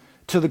 body,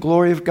 to the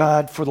glory of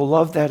God for the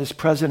love that is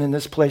present in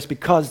this place,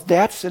 because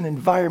that's an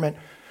environment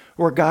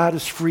where God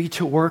is free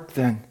to work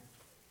then.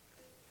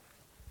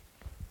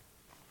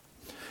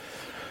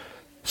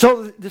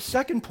 So the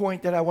second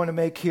point that I want to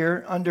make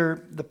here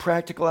under the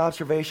practical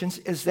observations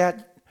is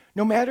that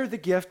no matter the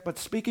gift, but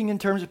speaking in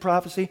terms of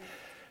prophecy,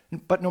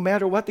 but no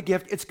matter what the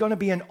gift, it's going to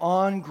be an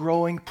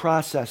ongoing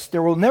process.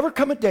 There will never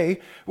come a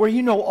day where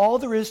you know all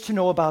there is to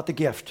know about the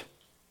gift.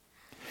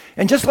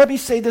 And just let me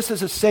say this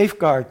as a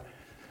safeguard.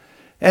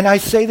 And I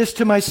say this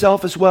to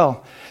myself as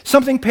well.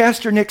 Something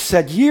Pastor Nick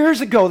said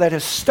years ago that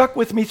has stuck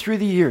with me through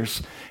the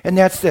years. And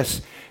that's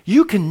this.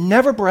 You can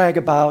never brag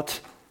about,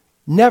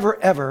 never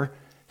ever,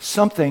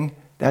 something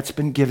that's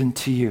been given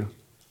to you.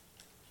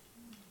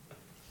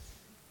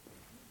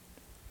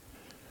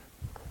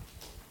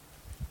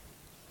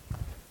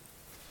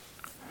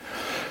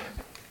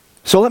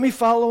 So let me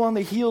follow on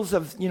the heels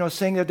of,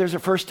 saying that there's a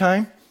first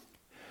time.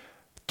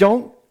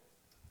 Don't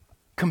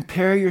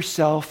compare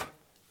yourself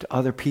to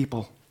other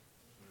people.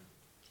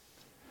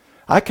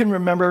 I can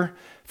remember,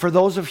 for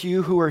those of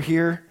you who are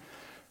here,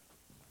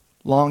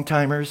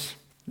 long-timers,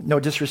 no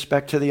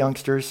disrespect to the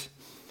youngsters,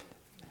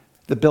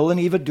 the Bill and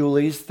Eva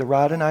Dooleys, the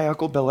Rod and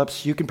Iyoko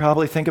Billups, you can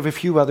probably think of a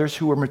few others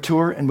who were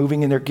mature and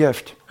moving in their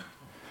gift.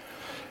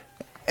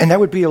 And that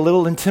would be a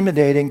little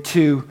intimidating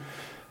to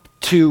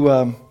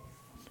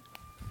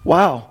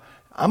wow,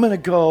 I'm going to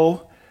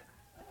go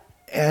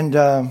and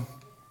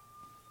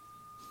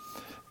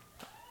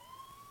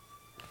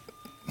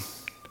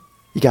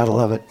you got to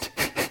love it.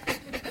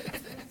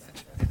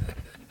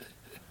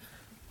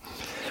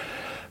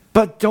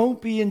 But don't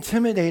be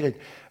intimidated.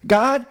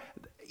 God,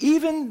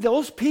 even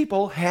those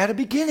people had a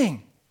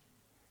beginning.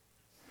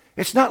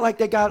 It's not like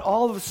they got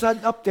all of a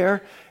sudden up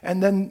there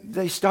and then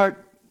they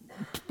start,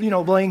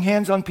 laying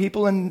hands on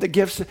people and the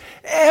gifts.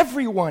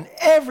 Everyone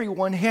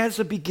has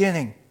a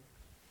beginning.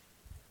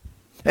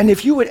 And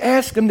if you would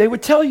ask them, they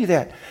would tell you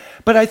that.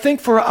 But I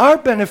think for our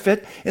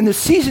benefit, in the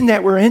season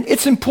that we're in,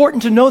 it's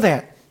important to know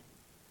that.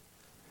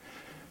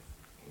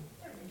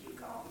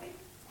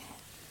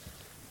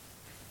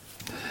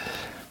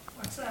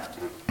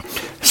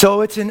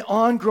 So it's an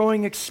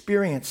ongoing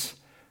experience.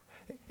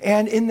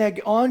 And in that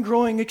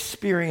ongoing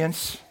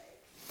experience,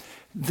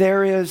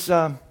 there is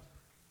no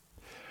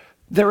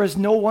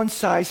one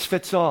size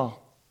fits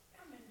all.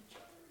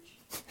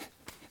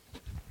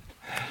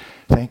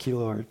 Thank you,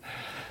 Lord.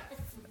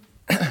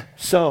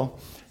 So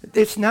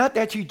it's not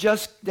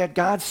that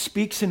God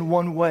speaks in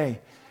one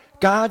way.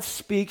 God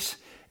speaks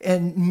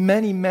in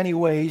many, many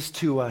ways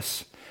to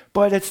us.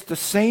 But it's the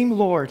same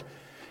Lord.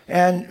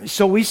 And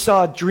so we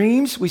saw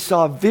dreams, we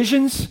saw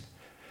visions.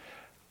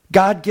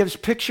 God gives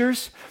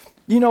pictures.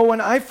 When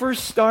I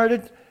first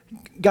started,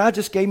 God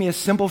just gave me a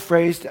simple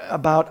phrase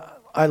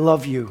about, I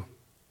love you.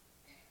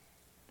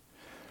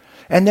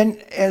 And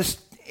then as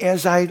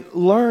I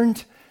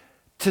learned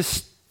to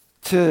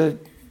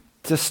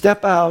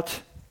step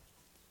out,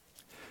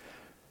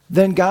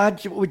 then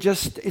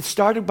it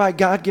started by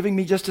God giving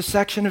me just a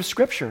section of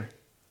Scripture.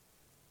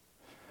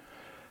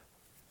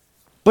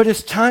 But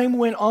as time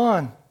went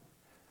on,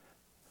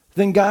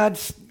 then God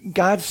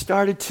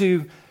started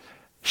to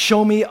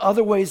show me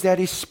other ways that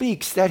He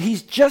speaks, that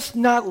He's just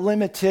not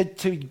limited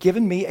to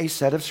giving me a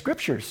set of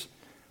Scriptures.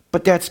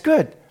 But that's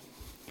good.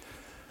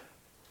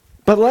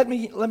 But let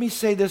me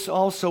say this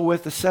also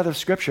with the set of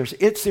Scriptures.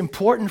 It's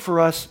important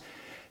for us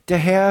to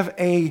have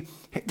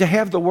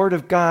the Word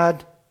of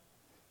God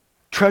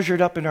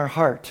treasured up in our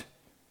heart.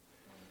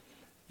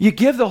 You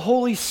give the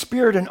Holy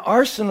Spirit an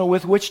arsenal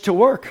with which to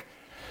work.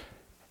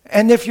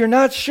 And if you're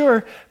not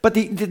sure, but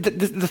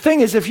the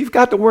thing is, if you've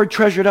got the Word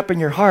treasured up in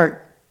your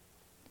heart,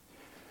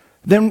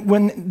 then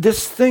when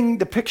this thing,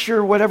 the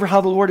picture, whatever,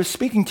 how the Lord is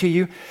speaking to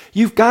you,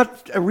 you've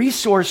got a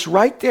resource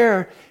right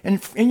there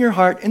in your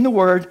heart, in the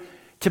Word,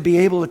 to be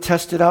able to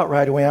test it out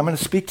right away. I'm going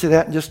to speak to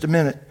that in just a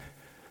minute.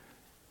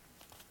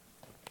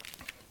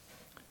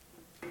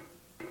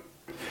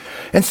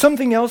 And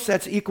something else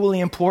that's equally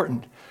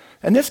important,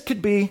 and this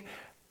could be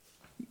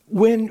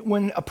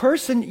when a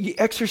person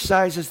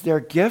exercises their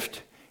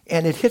gift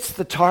and it hits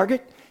the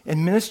target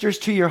and ministers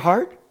to your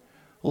heart,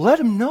 let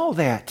them know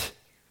that.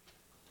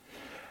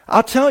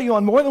 I'll tell you,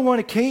 on more than one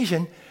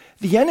occasion,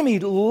 the enemy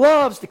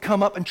loves to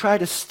come up and try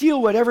to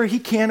steal whatever he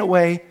can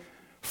away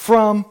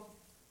from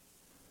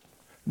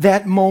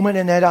that moment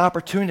and that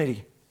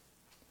opportunity.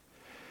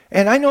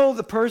 And I know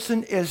the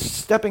person is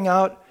stepping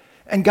out,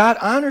 and God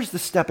honors the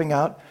stepping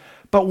out,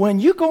 but when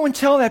you go and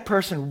tell that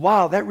person,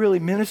 wow, that really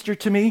ministered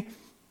to me,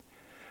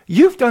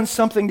 you've done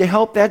something to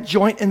help that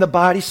joint in the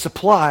body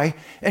supply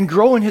and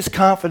grow in his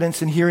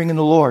confidence and hearing in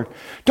the Lord.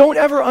 Don't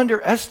ever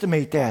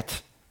underestimate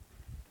that.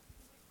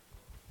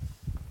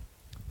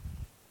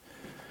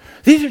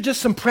 These are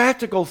just some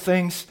practical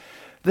things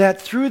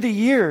that through the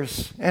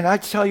years, and I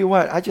tell you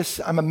what,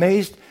 I'm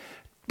amazed,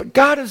 but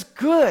God is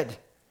good.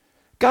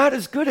 God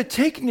is good at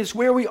taking us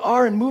where we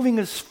are and moving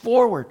us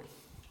forward.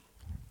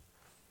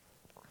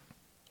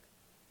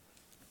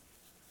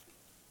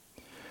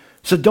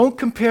 So don't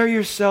compare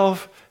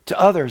yourself to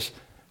others.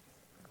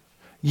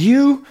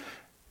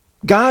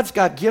 God's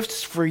got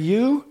gifts for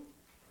you,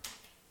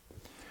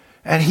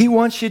 and he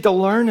wants you to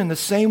learn in the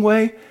same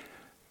way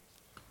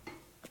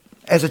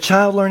as a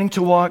child learning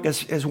to walk,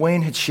 as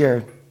Wayne had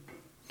shared.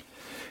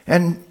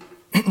 And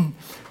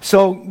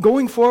so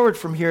going forward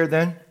from here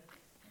then,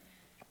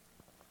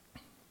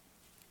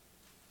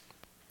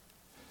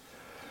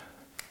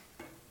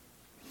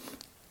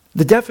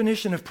 the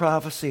definition of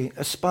prophecy: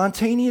 a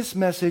spontaneous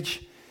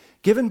message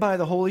given by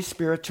the Holy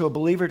Spirit to a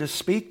believer to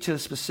speak to a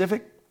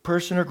specific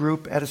person or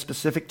group at a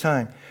specific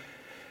time.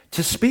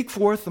 To speak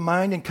forth the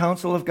mind and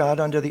counsel of God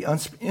under the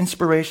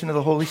inspiration of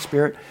the Holy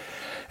Spirit.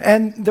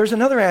 And there's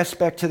another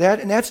aspect to that,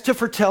 and that's to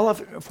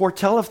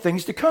foretell of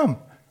things to come.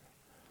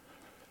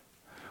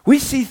 We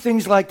see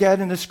things like that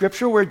in the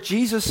scripture where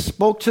Jesus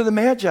spoke to the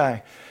Magi.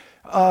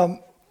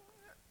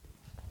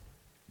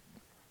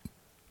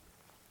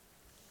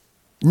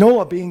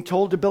 Noah being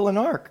told to build an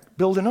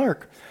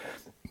ark.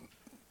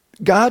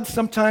 God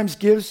sometimes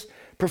gives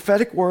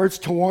prophetic words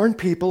to warn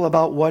people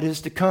about what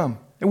is to come.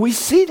 And we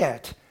see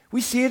that.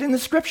 We see it in the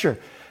scripture.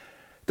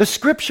 The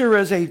scripture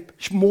is a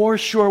more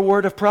sure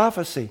word of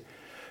prophecy.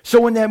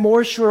 So in that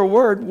more sure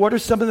word, what are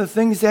some of the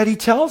things that he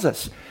tells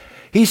us?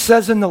 He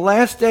says in the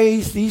last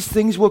days, these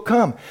things will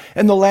come.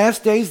 In the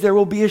last days, there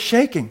will be a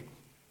shaking.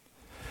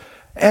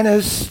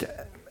 But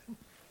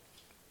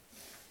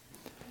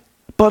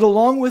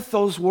along with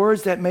those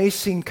words that may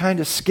seem kind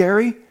of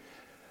scary,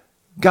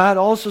 God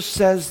also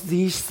says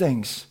these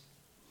things.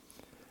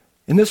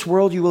 In this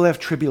world you will have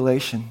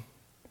tribulation,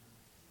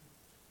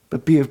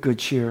 but be of good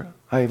cheer.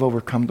 I have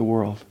overcome the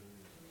world.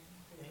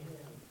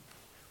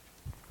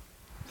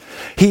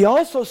 He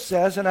also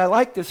says, and I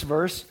like this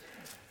verse,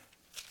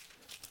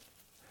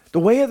 the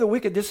way of the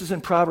wicked, this is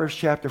in Proverbs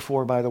chapter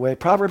 4, by the way.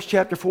 Proverbs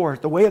chapter 4,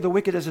 the way of the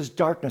wicked is as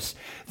darkness.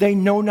 They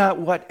know not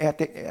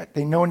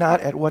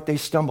at what they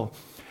stumble.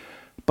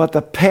 But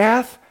the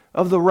path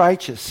of the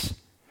righteous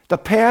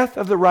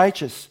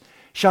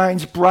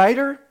shines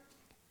brighter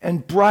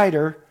and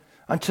brighter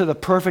unto the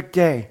perfect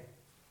day.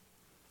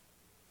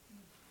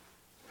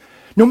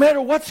 No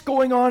matter what's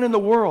going on in the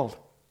world,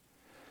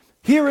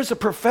 here is a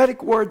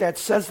prophetic word that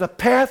says the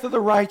path of the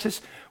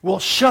righteous will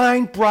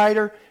shine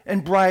brighter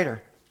and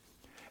brighter.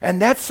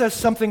 And that says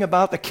something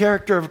about the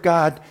character of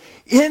God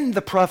in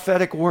the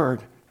prophetic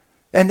word.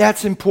 And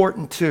that's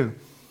important too.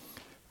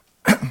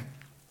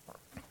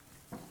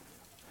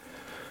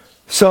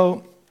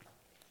 So,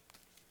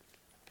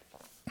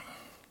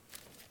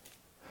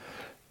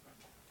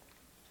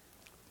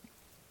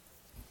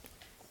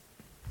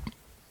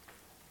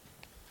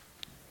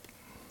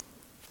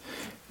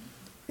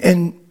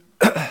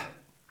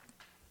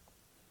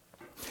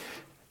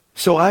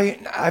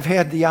 I've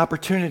had the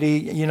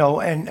opportunity,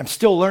 and I'm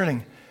still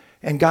learning.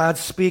 And God's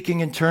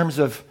speaking in terms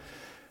of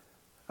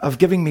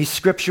giving me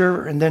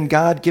scripture, and then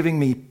God giving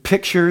me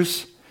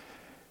pictures,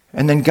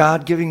 and then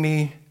God giving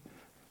me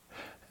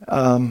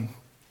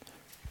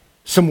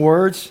some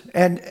words.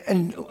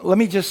 And let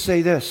me just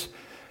say this.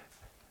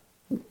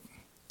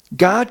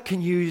 God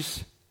can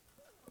use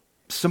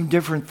some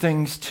different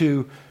things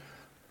to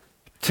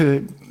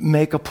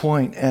make a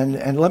point.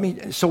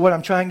 So what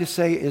I'm trying to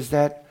say is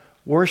that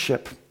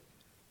worship,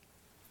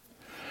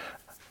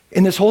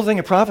 in this whole thing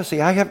of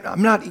prophecy,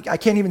 I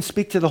can't even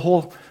speak to the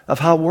whole of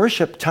how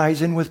worship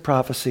ties in with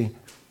prophecy.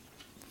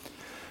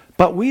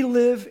 But we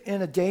live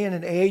in a day and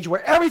an age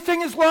where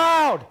everything is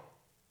loud.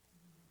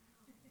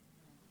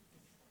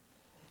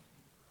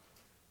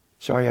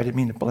 Sorry, I didn't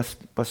mean to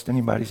bust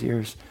anybody's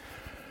ears.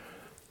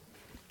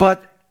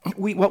 But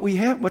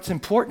what's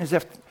important is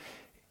that,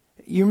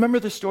 you remember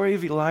the story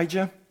of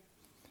Elijah?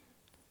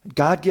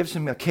 God gives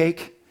him a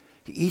cake.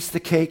 He eats the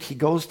cake. He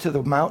goes to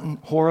the mountain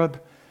Horeb.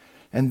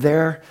 And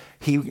there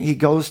he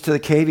goes to the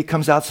cave. He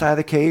comes outside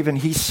the cave and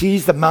he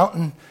sees the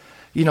mountain,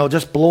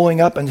 just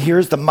blowing up, and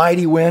hears the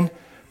mighty wind.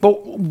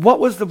 But what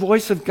was the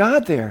voice of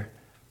God there?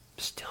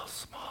 Still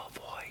small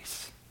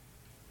voice.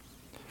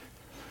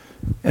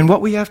 And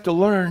what we have to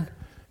learn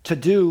to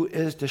do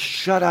is to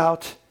shut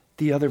out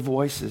the other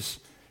voices,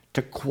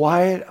 to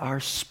quiet our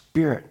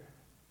spirit.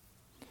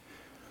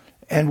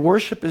 And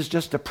worship is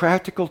just a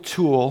practical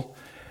tool.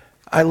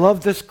 I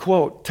love this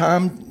quote.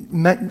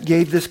 Tom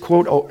gave this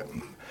quote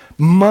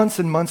months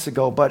and months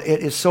ago, but it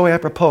is so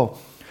apropos.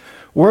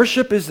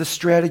 Worship is the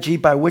strategy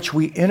by which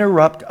we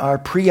interrupt our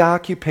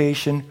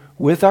preoccupation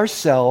with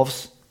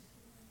ourselves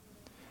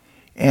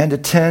and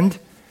attend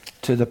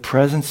to the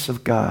presence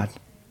of God.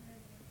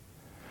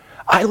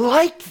 I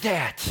like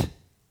that.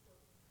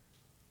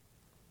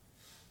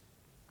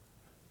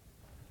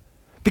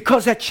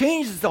 Because that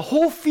changes the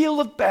whole field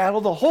of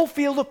battle, the whole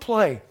field of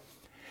play.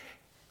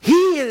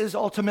 He is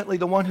ultimately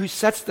the one who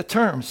sets the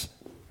terms.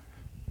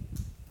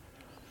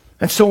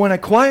 And so when I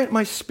quiet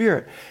my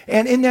spirit,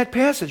 and in that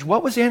passage,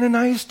 what was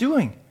Ananias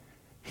doing?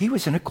 He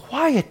was in a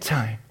quiet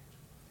time.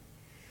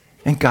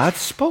 And God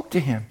spoke to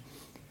him.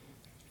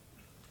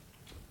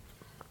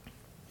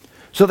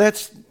 So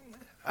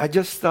I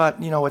just thought,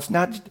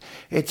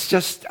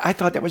 I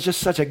thought that was just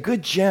such a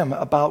good gem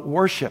about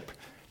worship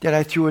that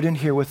I threw it in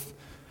here with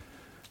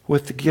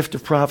the gift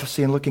of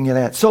prophecy and looking at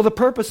that. So the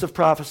purpose of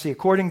prophecy,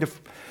 according to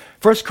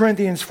 1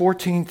 Corinthians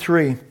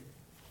 14:3,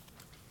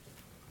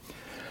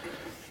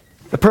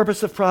 the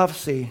purpose of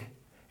prophecy,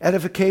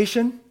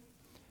 edification,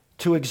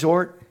 to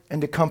exhort,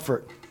 and to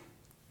comfort.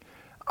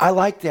 I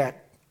like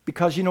that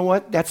because you know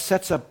what? That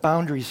sets up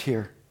boundaries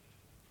here.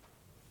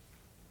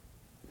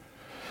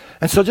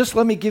 And so just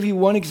let me give you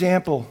one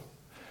example,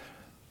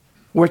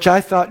 which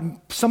I thought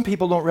some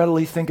people don't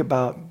readily think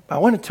about. I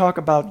want to talk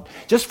about,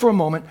 just for a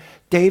moment,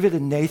 David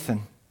and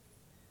Nathan.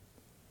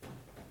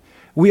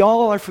 We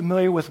all are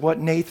familiar with what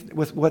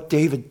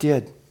David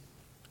did.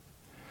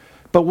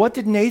 But what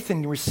did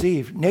Nathan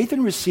receive?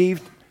 Nathan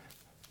received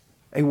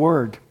a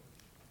word.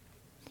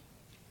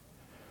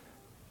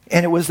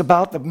 And it was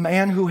about the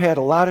man who had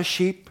a lot of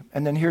sheep,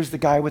 and then here's the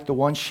guy with the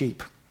one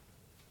sheep.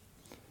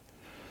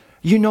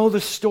 You know the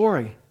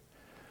story.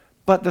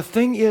 But the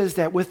thing is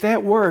that with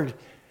that word,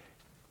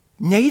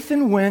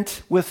 Nathan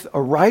went with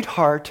a right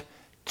heart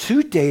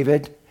to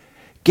David,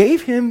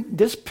 gave him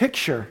this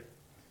picture,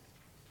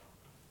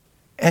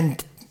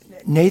 and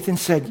Nathan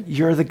said,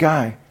 "You're the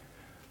guy."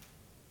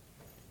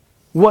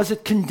 Was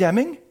it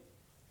condemning?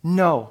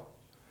 No.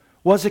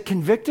 Was it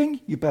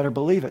convicting? You better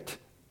believe it.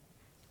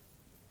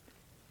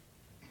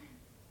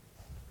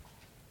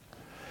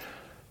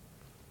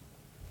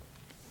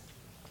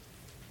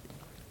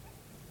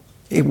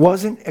 It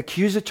wasn't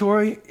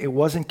accusatory. It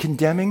wasn't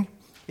condemning.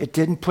 It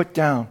didn't put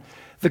down.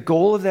 The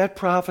goal of that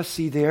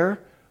prophecy there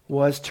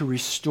was to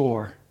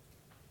restore.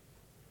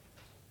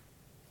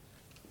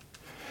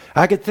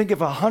 I could think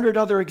of 100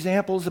 other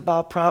examples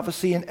about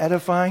prophecy and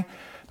edifying,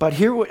 but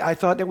here I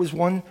thought there was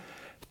one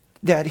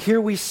that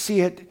here we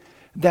see it,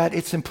 that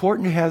it's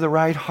important to have the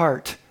right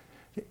heart.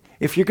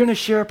 If you're going to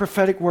share a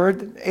prophetic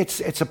word,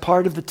 it's a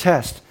part of the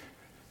test,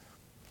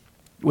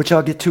 which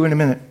I'll get to in a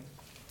minute.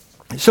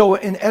 So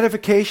in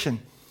edification,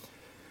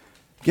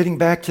 getting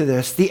back to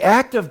this, the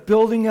act of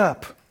building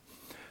up,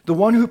 the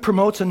one who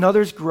promotes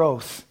another's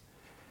growth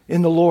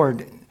in the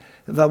Lord,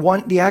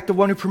 the act of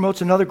one who promotes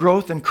another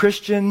growth in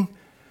Christian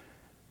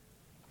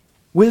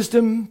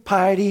wisdom,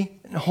 piety,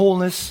 and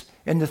wholeness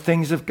in the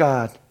things of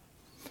God.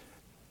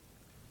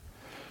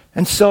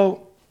 And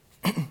so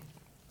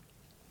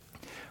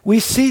we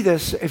see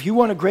this. If you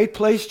want a great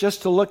place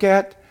just to look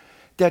at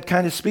that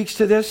kind of speaks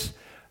to this,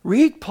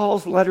 read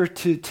Paul's letter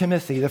to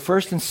Timothy, the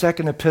first and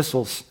second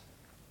epistles.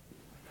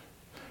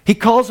 He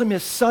calls him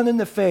his son in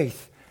the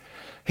faith.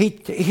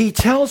 He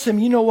tells him,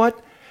 you know what?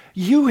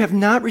 You have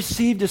not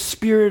received a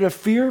spirit of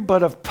fear,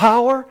 but of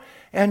power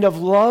and of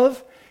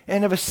love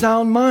and of a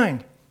sound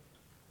mind.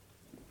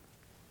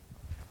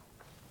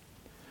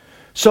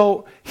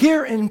 So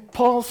here in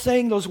Paul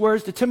saying those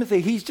words to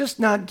Timothy, he's just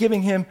not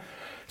giving him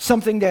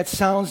something that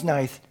sounds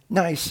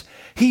nice.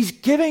 He's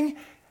building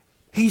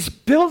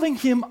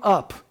him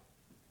up.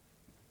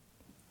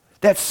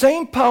 That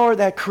same power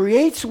that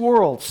creates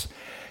worlds,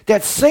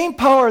 that same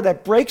power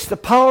that breaks the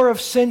power of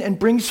sin and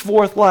brings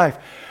forth life.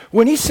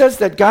 When he says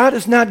that God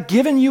has not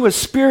given you a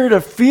spirit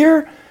of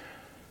fear,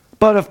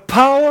 but of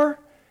power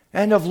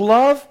and of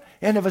love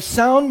and of a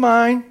sound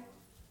mind,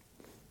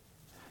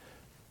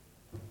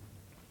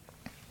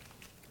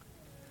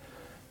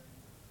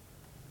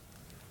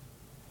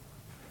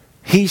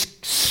 he's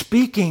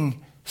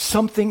speaking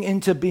something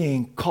into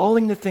being,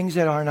 calling the things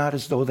that are not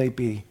as though they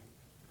be.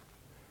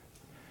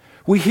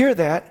 We hear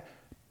that,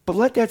 but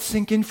let that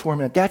sink in for a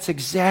minute. That's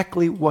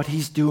exactly what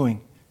he's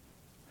doing.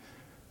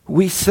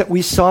 We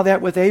saw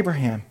that with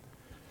Abraham,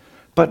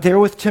 but there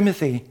with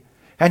Timothy,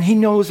 and he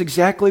knows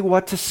exactly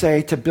what to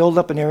say to build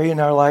up an area in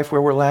our life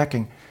where we're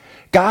lacking.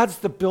 God's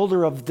the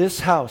builder of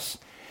this house,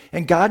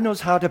 and God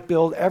knows how to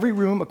build every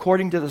room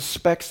according to the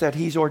specs that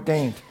he's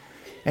ordained,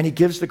 and he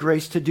gives the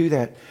grace to do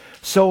that.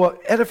 So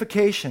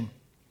edification.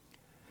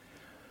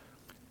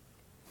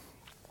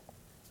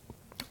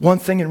 One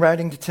thing in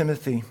writing to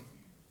Timothy.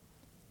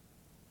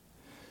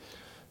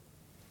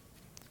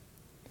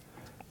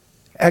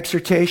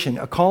 Exhortation,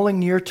 a calling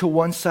near to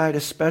one side,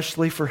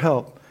 especially for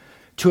help.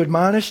 to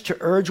admonish, to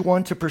urge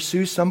one to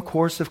pursue some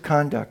course of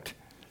conduct.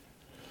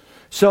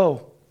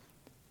 So,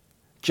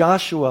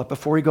 Joshua,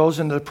 before he goes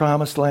into the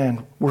promised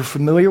land, we're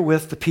familiar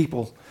with the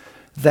people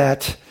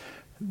that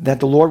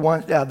the Lord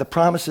wants, the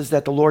promises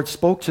that the Lord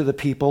spoke to the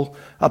people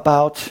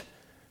about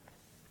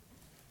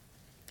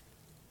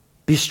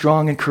be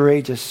strong and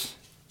courageous.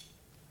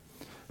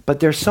 But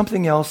there's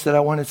something else that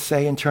I want to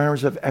say in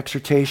terms of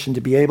exhortation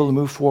to be able to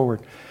move forward.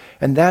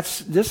 And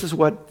this is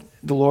what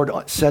the Lord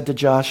said to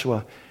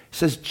Joshua. He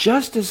says,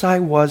 just as I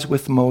was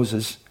with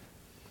Moses,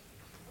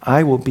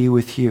 I will be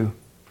with you.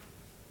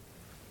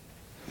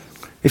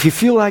 If you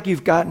feel like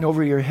you've gotten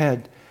over your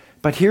head,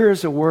 but here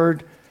is a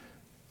word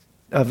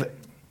of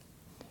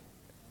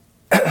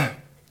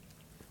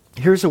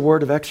here's a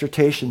word of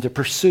exhortation to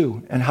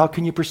pursue. And how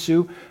can you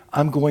pursue?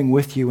 I'm going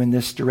with you in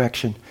this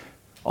direction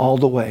all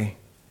the way.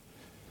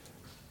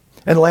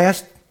 And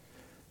last,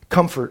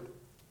 comfort.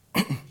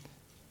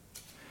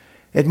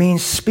 It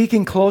means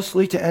speaking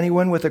closely to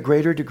anyone with a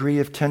greater degree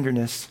of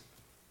tenderness.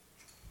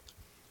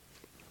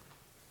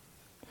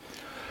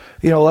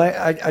 You know,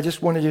 I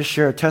just wanted to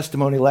share a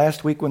testimony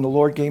last week when the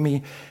Lord gave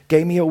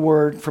me a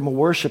word from a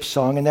worship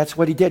song, and that's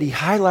what he did. He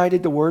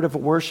highlighted the word of a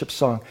worship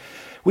song.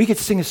 We could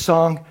sing a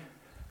song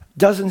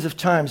dozens of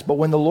times, but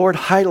when the Lord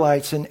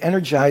highlights and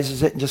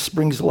energizes it and just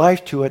brings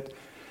life to it,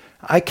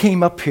 I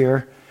came up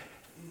here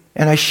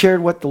and I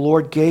shared what the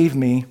Lord gave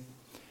me,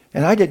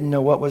 and I didn't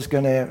know what was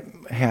going to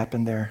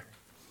happen there.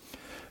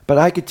 But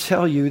I could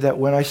tell you that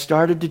when I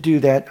started to do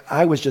that,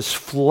 I was just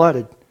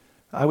flooded.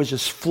 I was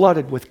just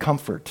flooded with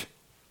comfort.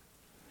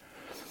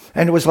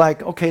 And it was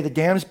like, okay, the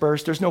dam's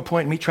burst. There's no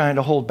point in me trying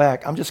to hold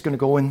back. I'm just going to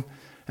go in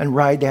and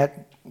ride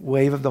that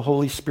wave of the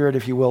Holy Spirit,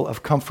 if you will,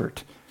 of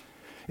comfort.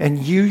 And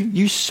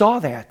you saw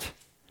that.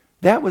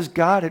 That was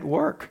God at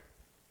work.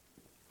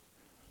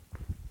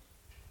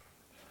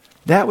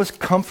 That was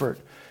comfort.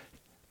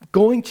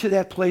 Going to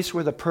that place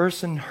where the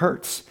person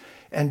hurts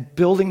and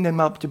building them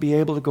up to be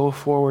able to go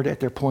forward at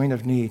their point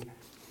of need.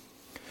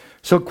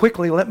 So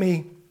quickly, let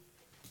me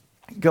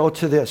go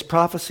to this.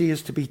 Prophecy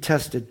is to be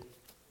tested.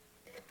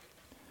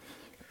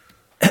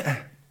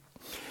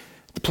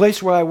 The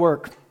place where I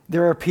work,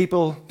 there are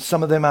people,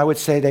 some of them I would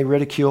say they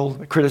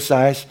ridicule,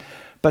 criticize,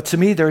 but to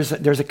me there's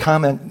a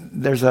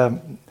comment, there's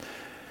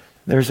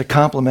a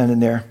compliment in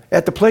there.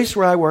 At the place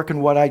where I work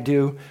and what I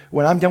do,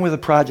 when I'm done with a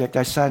project,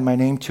 I sign my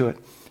name to it.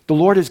 The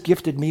Lord has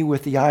gifted me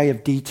with the eye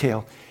of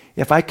detail.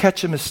 If I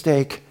catch a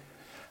mistake,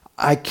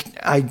 I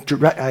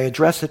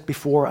address it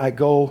before I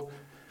go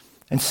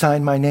and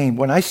sign my name.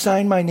 When I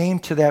sign my name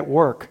to that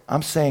work,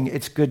 I'm saying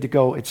it's good to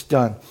go, it's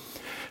done.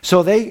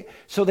 So they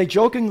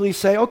jokingly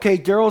say, okay,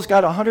 Daryl's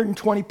got a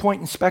 120-point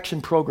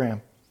inspection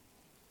program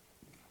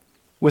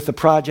with the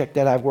project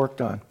that I've worked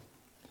on.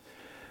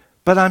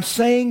 But I'm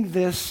saying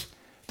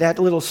that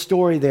little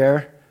story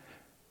there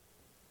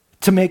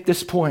to make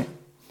this point.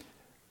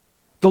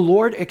 The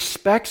Lord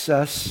expects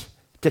us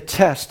to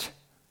test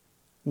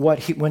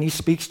when he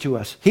speaks to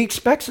us. He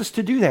expects us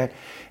to do that.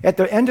 At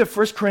the end of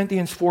 1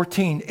 Corinthians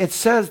 14, it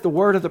says the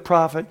word of the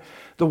prophet,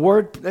 the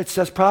word that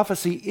says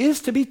prophecy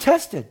is to be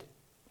tested.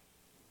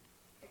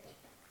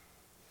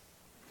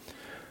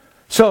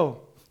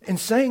 So, in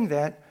saying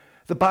that,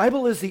 the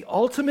Bible is the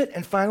ultimate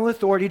and final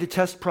authority to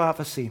test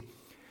prophecy.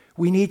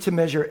 We need to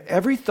measure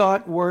every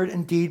thought, word,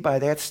 and deed by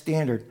that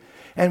standard.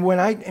 And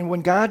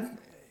when God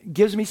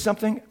gives me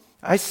something,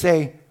 I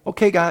say,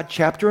 okay, God,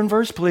 chapter and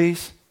verse,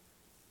 please.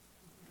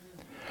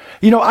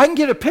 You know, I can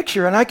get a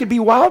picture and I could be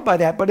wowed by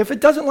that, but if it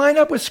doesn't line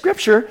up with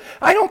Scripture,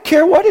 I don't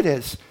care what it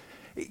is.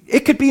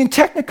 It could be in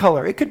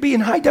Technicolor. It could be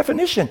in high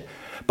definition.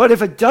 But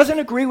if it doesn't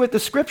agree with the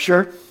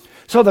Scripture,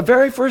 so the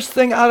very first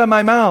thing out of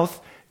my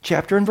mouth,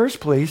 chapter and verse,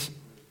 please.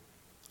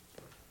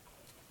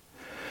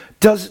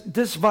 Does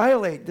this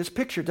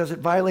picture, does it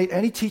violate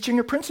any teaching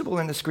or principle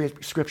in the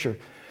Scripture?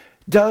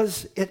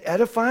 Does it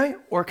edify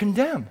or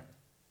condemn?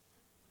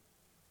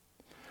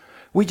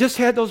 We just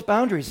had those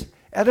boundaries: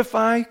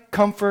 edify,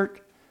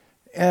 comfort,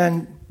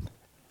 and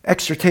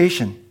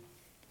exhortation.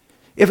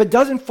 If it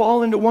doesn't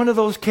fall into one of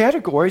those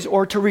categories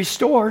or to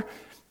restore,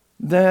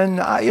 then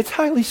it's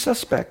highly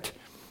suspect.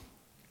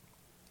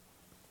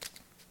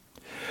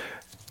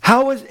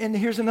 And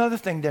here's another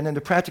thing then in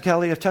the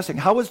practicality of testing.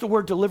 How was the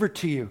word delivered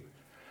to you?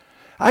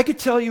 I could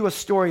tell you a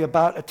story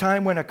about a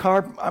time when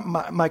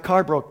my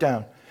car broke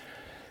down.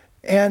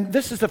 And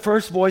this is the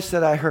first voice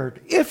that I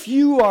heard. If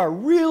you are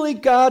really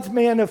God's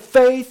man of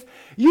faith,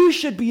 you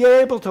should be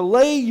able to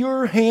lay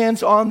your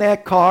hands on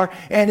that car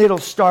and it'll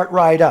start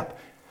right up.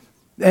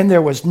 And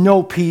there was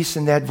no peace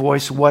in that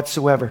voice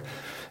whatsoever.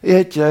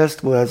 It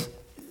just was,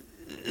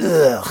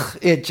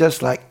 it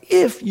just like,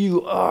 if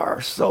you are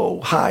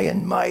so high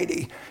and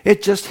mighty.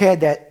 It just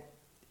had that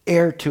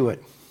air to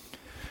it.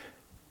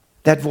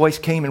 That voice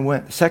came and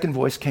went. The second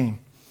voice came.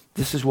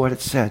 This is what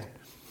it said.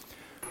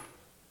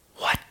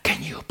 What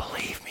can you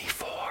believe me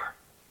for?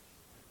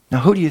 Now,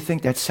 who do you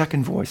think that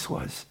second voice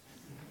was?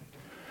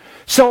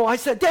 So I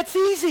said, that's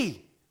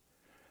easy.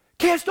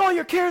 Cast all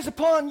your cares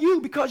upon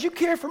you because you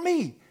care for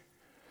me.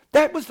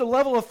 That was the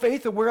level of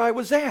faith of where I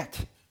was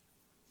at.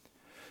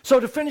 So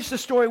to finish the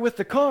story with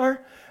the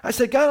car, I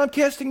said, God, I'm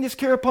casting this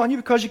care upon you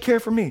because you care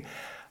for me.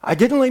 I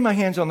didn't lay my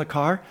hands on the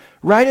car.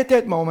 Right at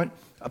that moment,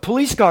 a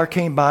police car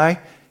came by,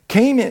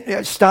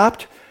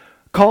 stopped,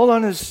 called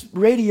on his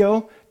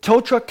radio,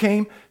 tow truck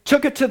came,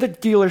 took it to the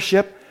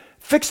dealership,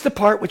 fixed the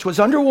part, which was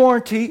under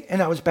warranty,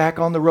 and I was back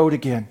on the road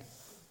again.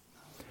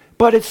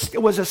 But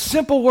it was a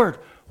simple word.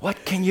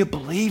 What can you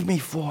believe me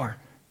for?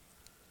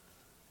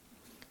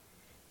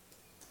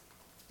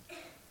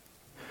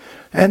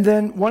 And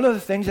then one of the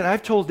things, and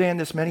I've told Dan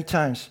this many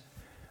times,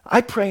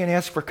 I pray and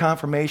ask for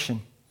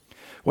confirmation.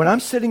 When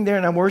I'm sitting there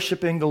and I'm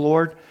worshiping the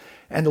Lord,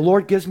 and the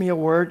Lord gives me a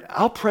word,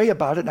 I'll pray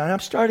about it, and I'm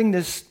starting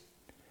this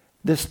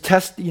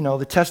test,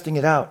 the testing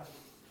it out.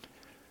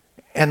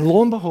 And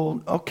lo and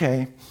behold,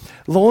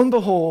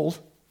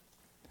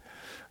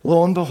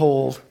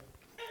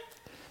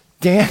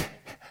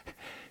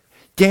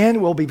 Dan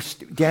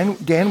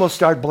will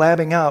start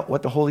blabbing out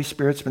what the Holy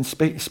Spirit's been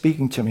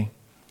speaking to me.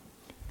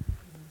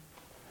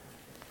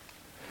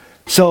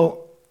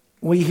 So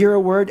when you hear a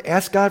word,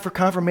 ask God for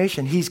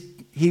confirmation.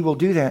 He will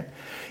do that.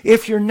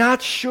 If you're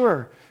not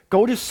sure,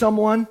 go to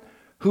someone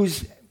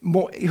who's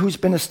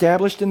been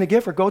established in the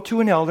gift, or go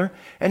to an elder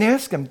and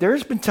ask them.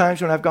 There's been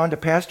times when I've gone to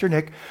Pastor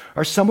Nick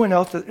or someone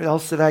else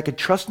that I could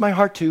trust my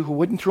heart to, who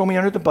wouldn't throw me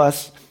under the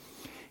bus,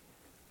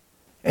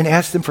 and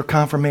ask them for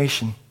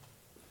confirmation.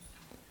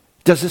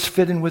 Does this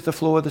fit in with the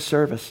flow of the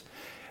service?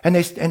 And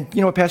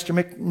you know what Pastor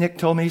Nick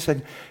told me? He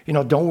said,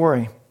 don't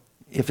worry.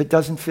 If it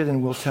doesn't fit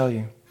in, we'll tell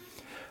you.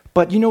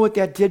 But you know what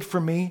that did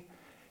for me?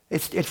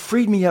 It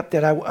freed me up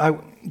that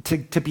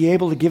to be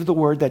able to give the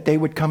word, that they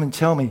would come and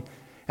tell me,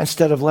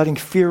 instead of letting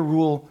fear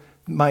rule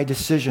my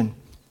decision.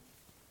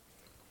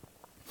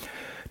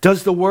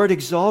 Does the word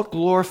exalt,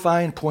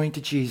 glorify, and point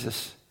to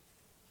Jesus?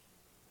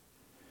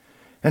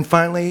 And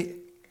finally,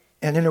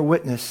 an inner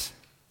witness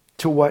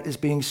to what is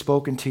being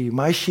spoken to you.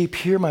 My sheep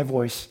hear my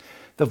voice.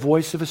 The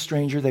voice of a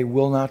stranger they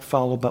will not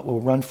follow, but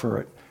will run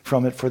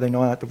from it, for they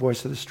know not the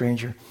voice of the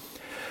stranger.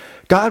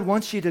 God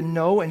wants you to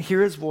know and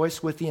hear his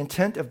voice with the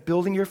intent of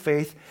building your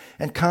faith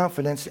and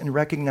confidence in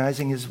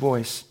recognizing his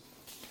voice.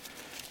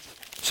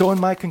 So in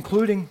my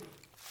concluding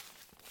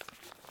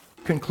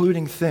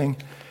thing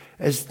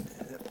is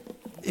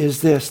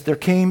this.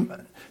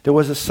 There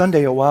was a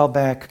Sunday a while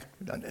back,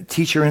 a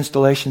teacher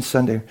installation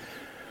Sunday,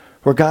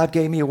 where God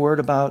gave me a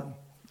word about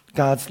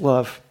God's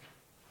love.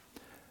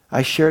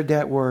 I shared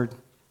that word.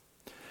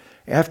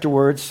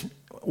 Afterwards,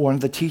 one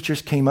of the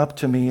teachers came up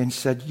to me and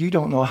said, you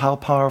don't know how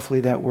powerfully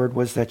that word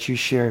was that you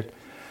shared.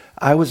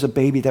 I was a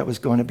baby that was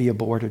going to be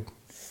aborted.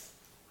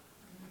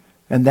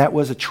 And that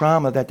was a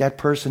trauma that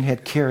person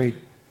had carried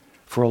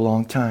for a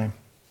long time.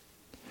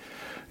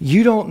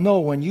 You don't know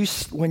when you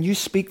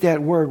speak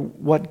that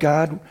word what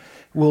God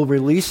will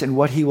release and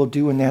what he will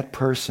do in that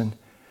person.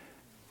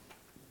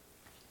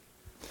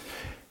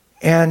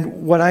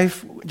 And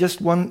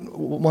just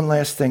one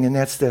last thing, and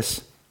that's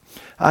this.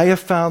 I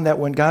have found that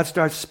when God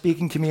starts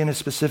speaking to me in a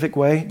specific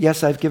way,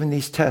 yes, I've given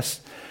these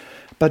tests,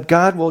 but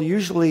God will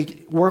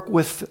usually work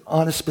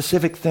on a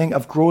specific thing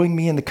of growing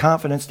me in the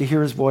confidence to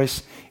hear his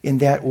voice in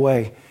that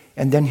way,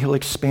 and then he'll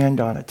expand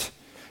on it,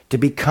 to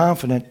be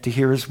confident to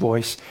hear his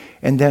voice,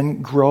 and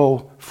then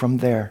grow from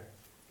there.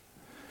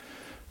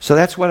 So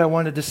that's what I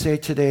wanted to say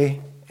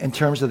today in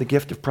terms of the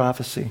gift of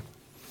prophecy.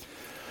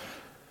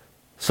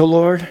 So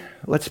Lord,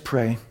 let's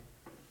pray.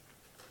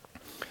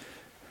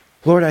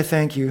 Lord, I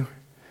thank you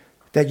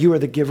that you are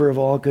the giver of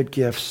all good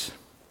gifts.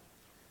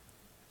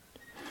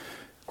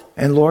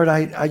 And Lord,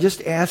 I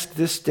just ask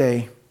this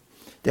day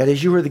that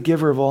as you are the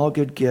giver of all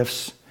good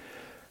gifts,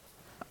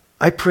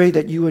 I pray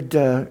that you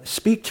would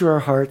speak to our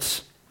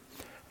hearts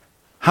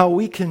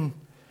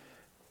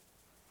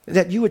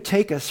that you would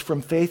take us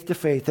from faith to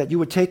faith, that you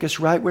would take us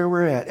right where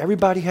we're at.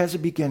 Everybody has a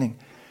beginning.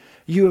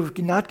 You have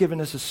not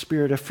given us a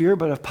spirit of fear,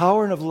 but of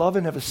power and of love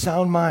and of a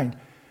sound mind.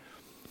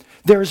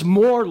 There's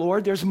more,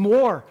 Lord. There's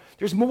more.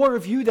 There's more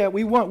of you that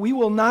we want. We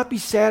will not be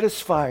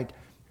satisfied.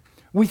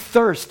 We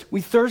thirst. We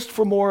thirst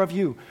for more of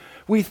you.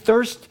 We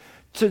thirst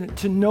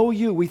to know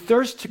you. We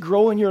thirst to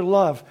grow in your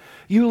love.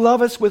 You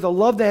love us with a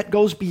love that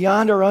goes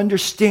beyond our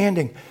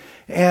understanding.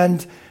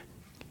 And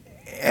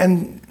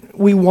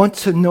we want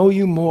to know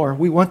you more.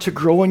 We want to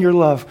grow in your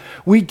love.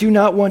 We do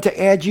not want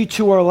to add you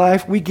to our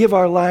life. We give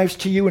our lives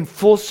to you in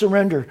full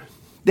surrender,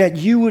 that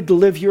you would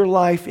live your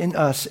life in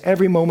us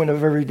every moment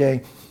of every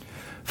day.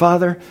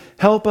 Father,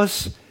 help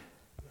us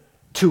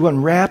to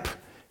unwrap,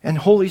 and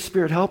Holy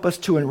Spirit, help us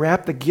to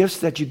unwrap the gifts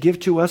that you give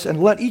to us,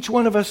 and let each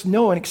one of us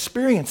know and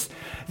experience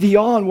the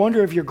awe and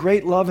wonder of your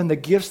great love and the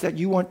gifts that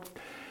you want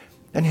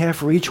and have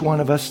for each one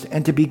of us,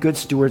 and to be good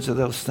stewards of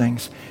those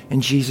things.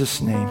 In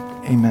Jesus' name,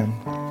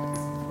 amen.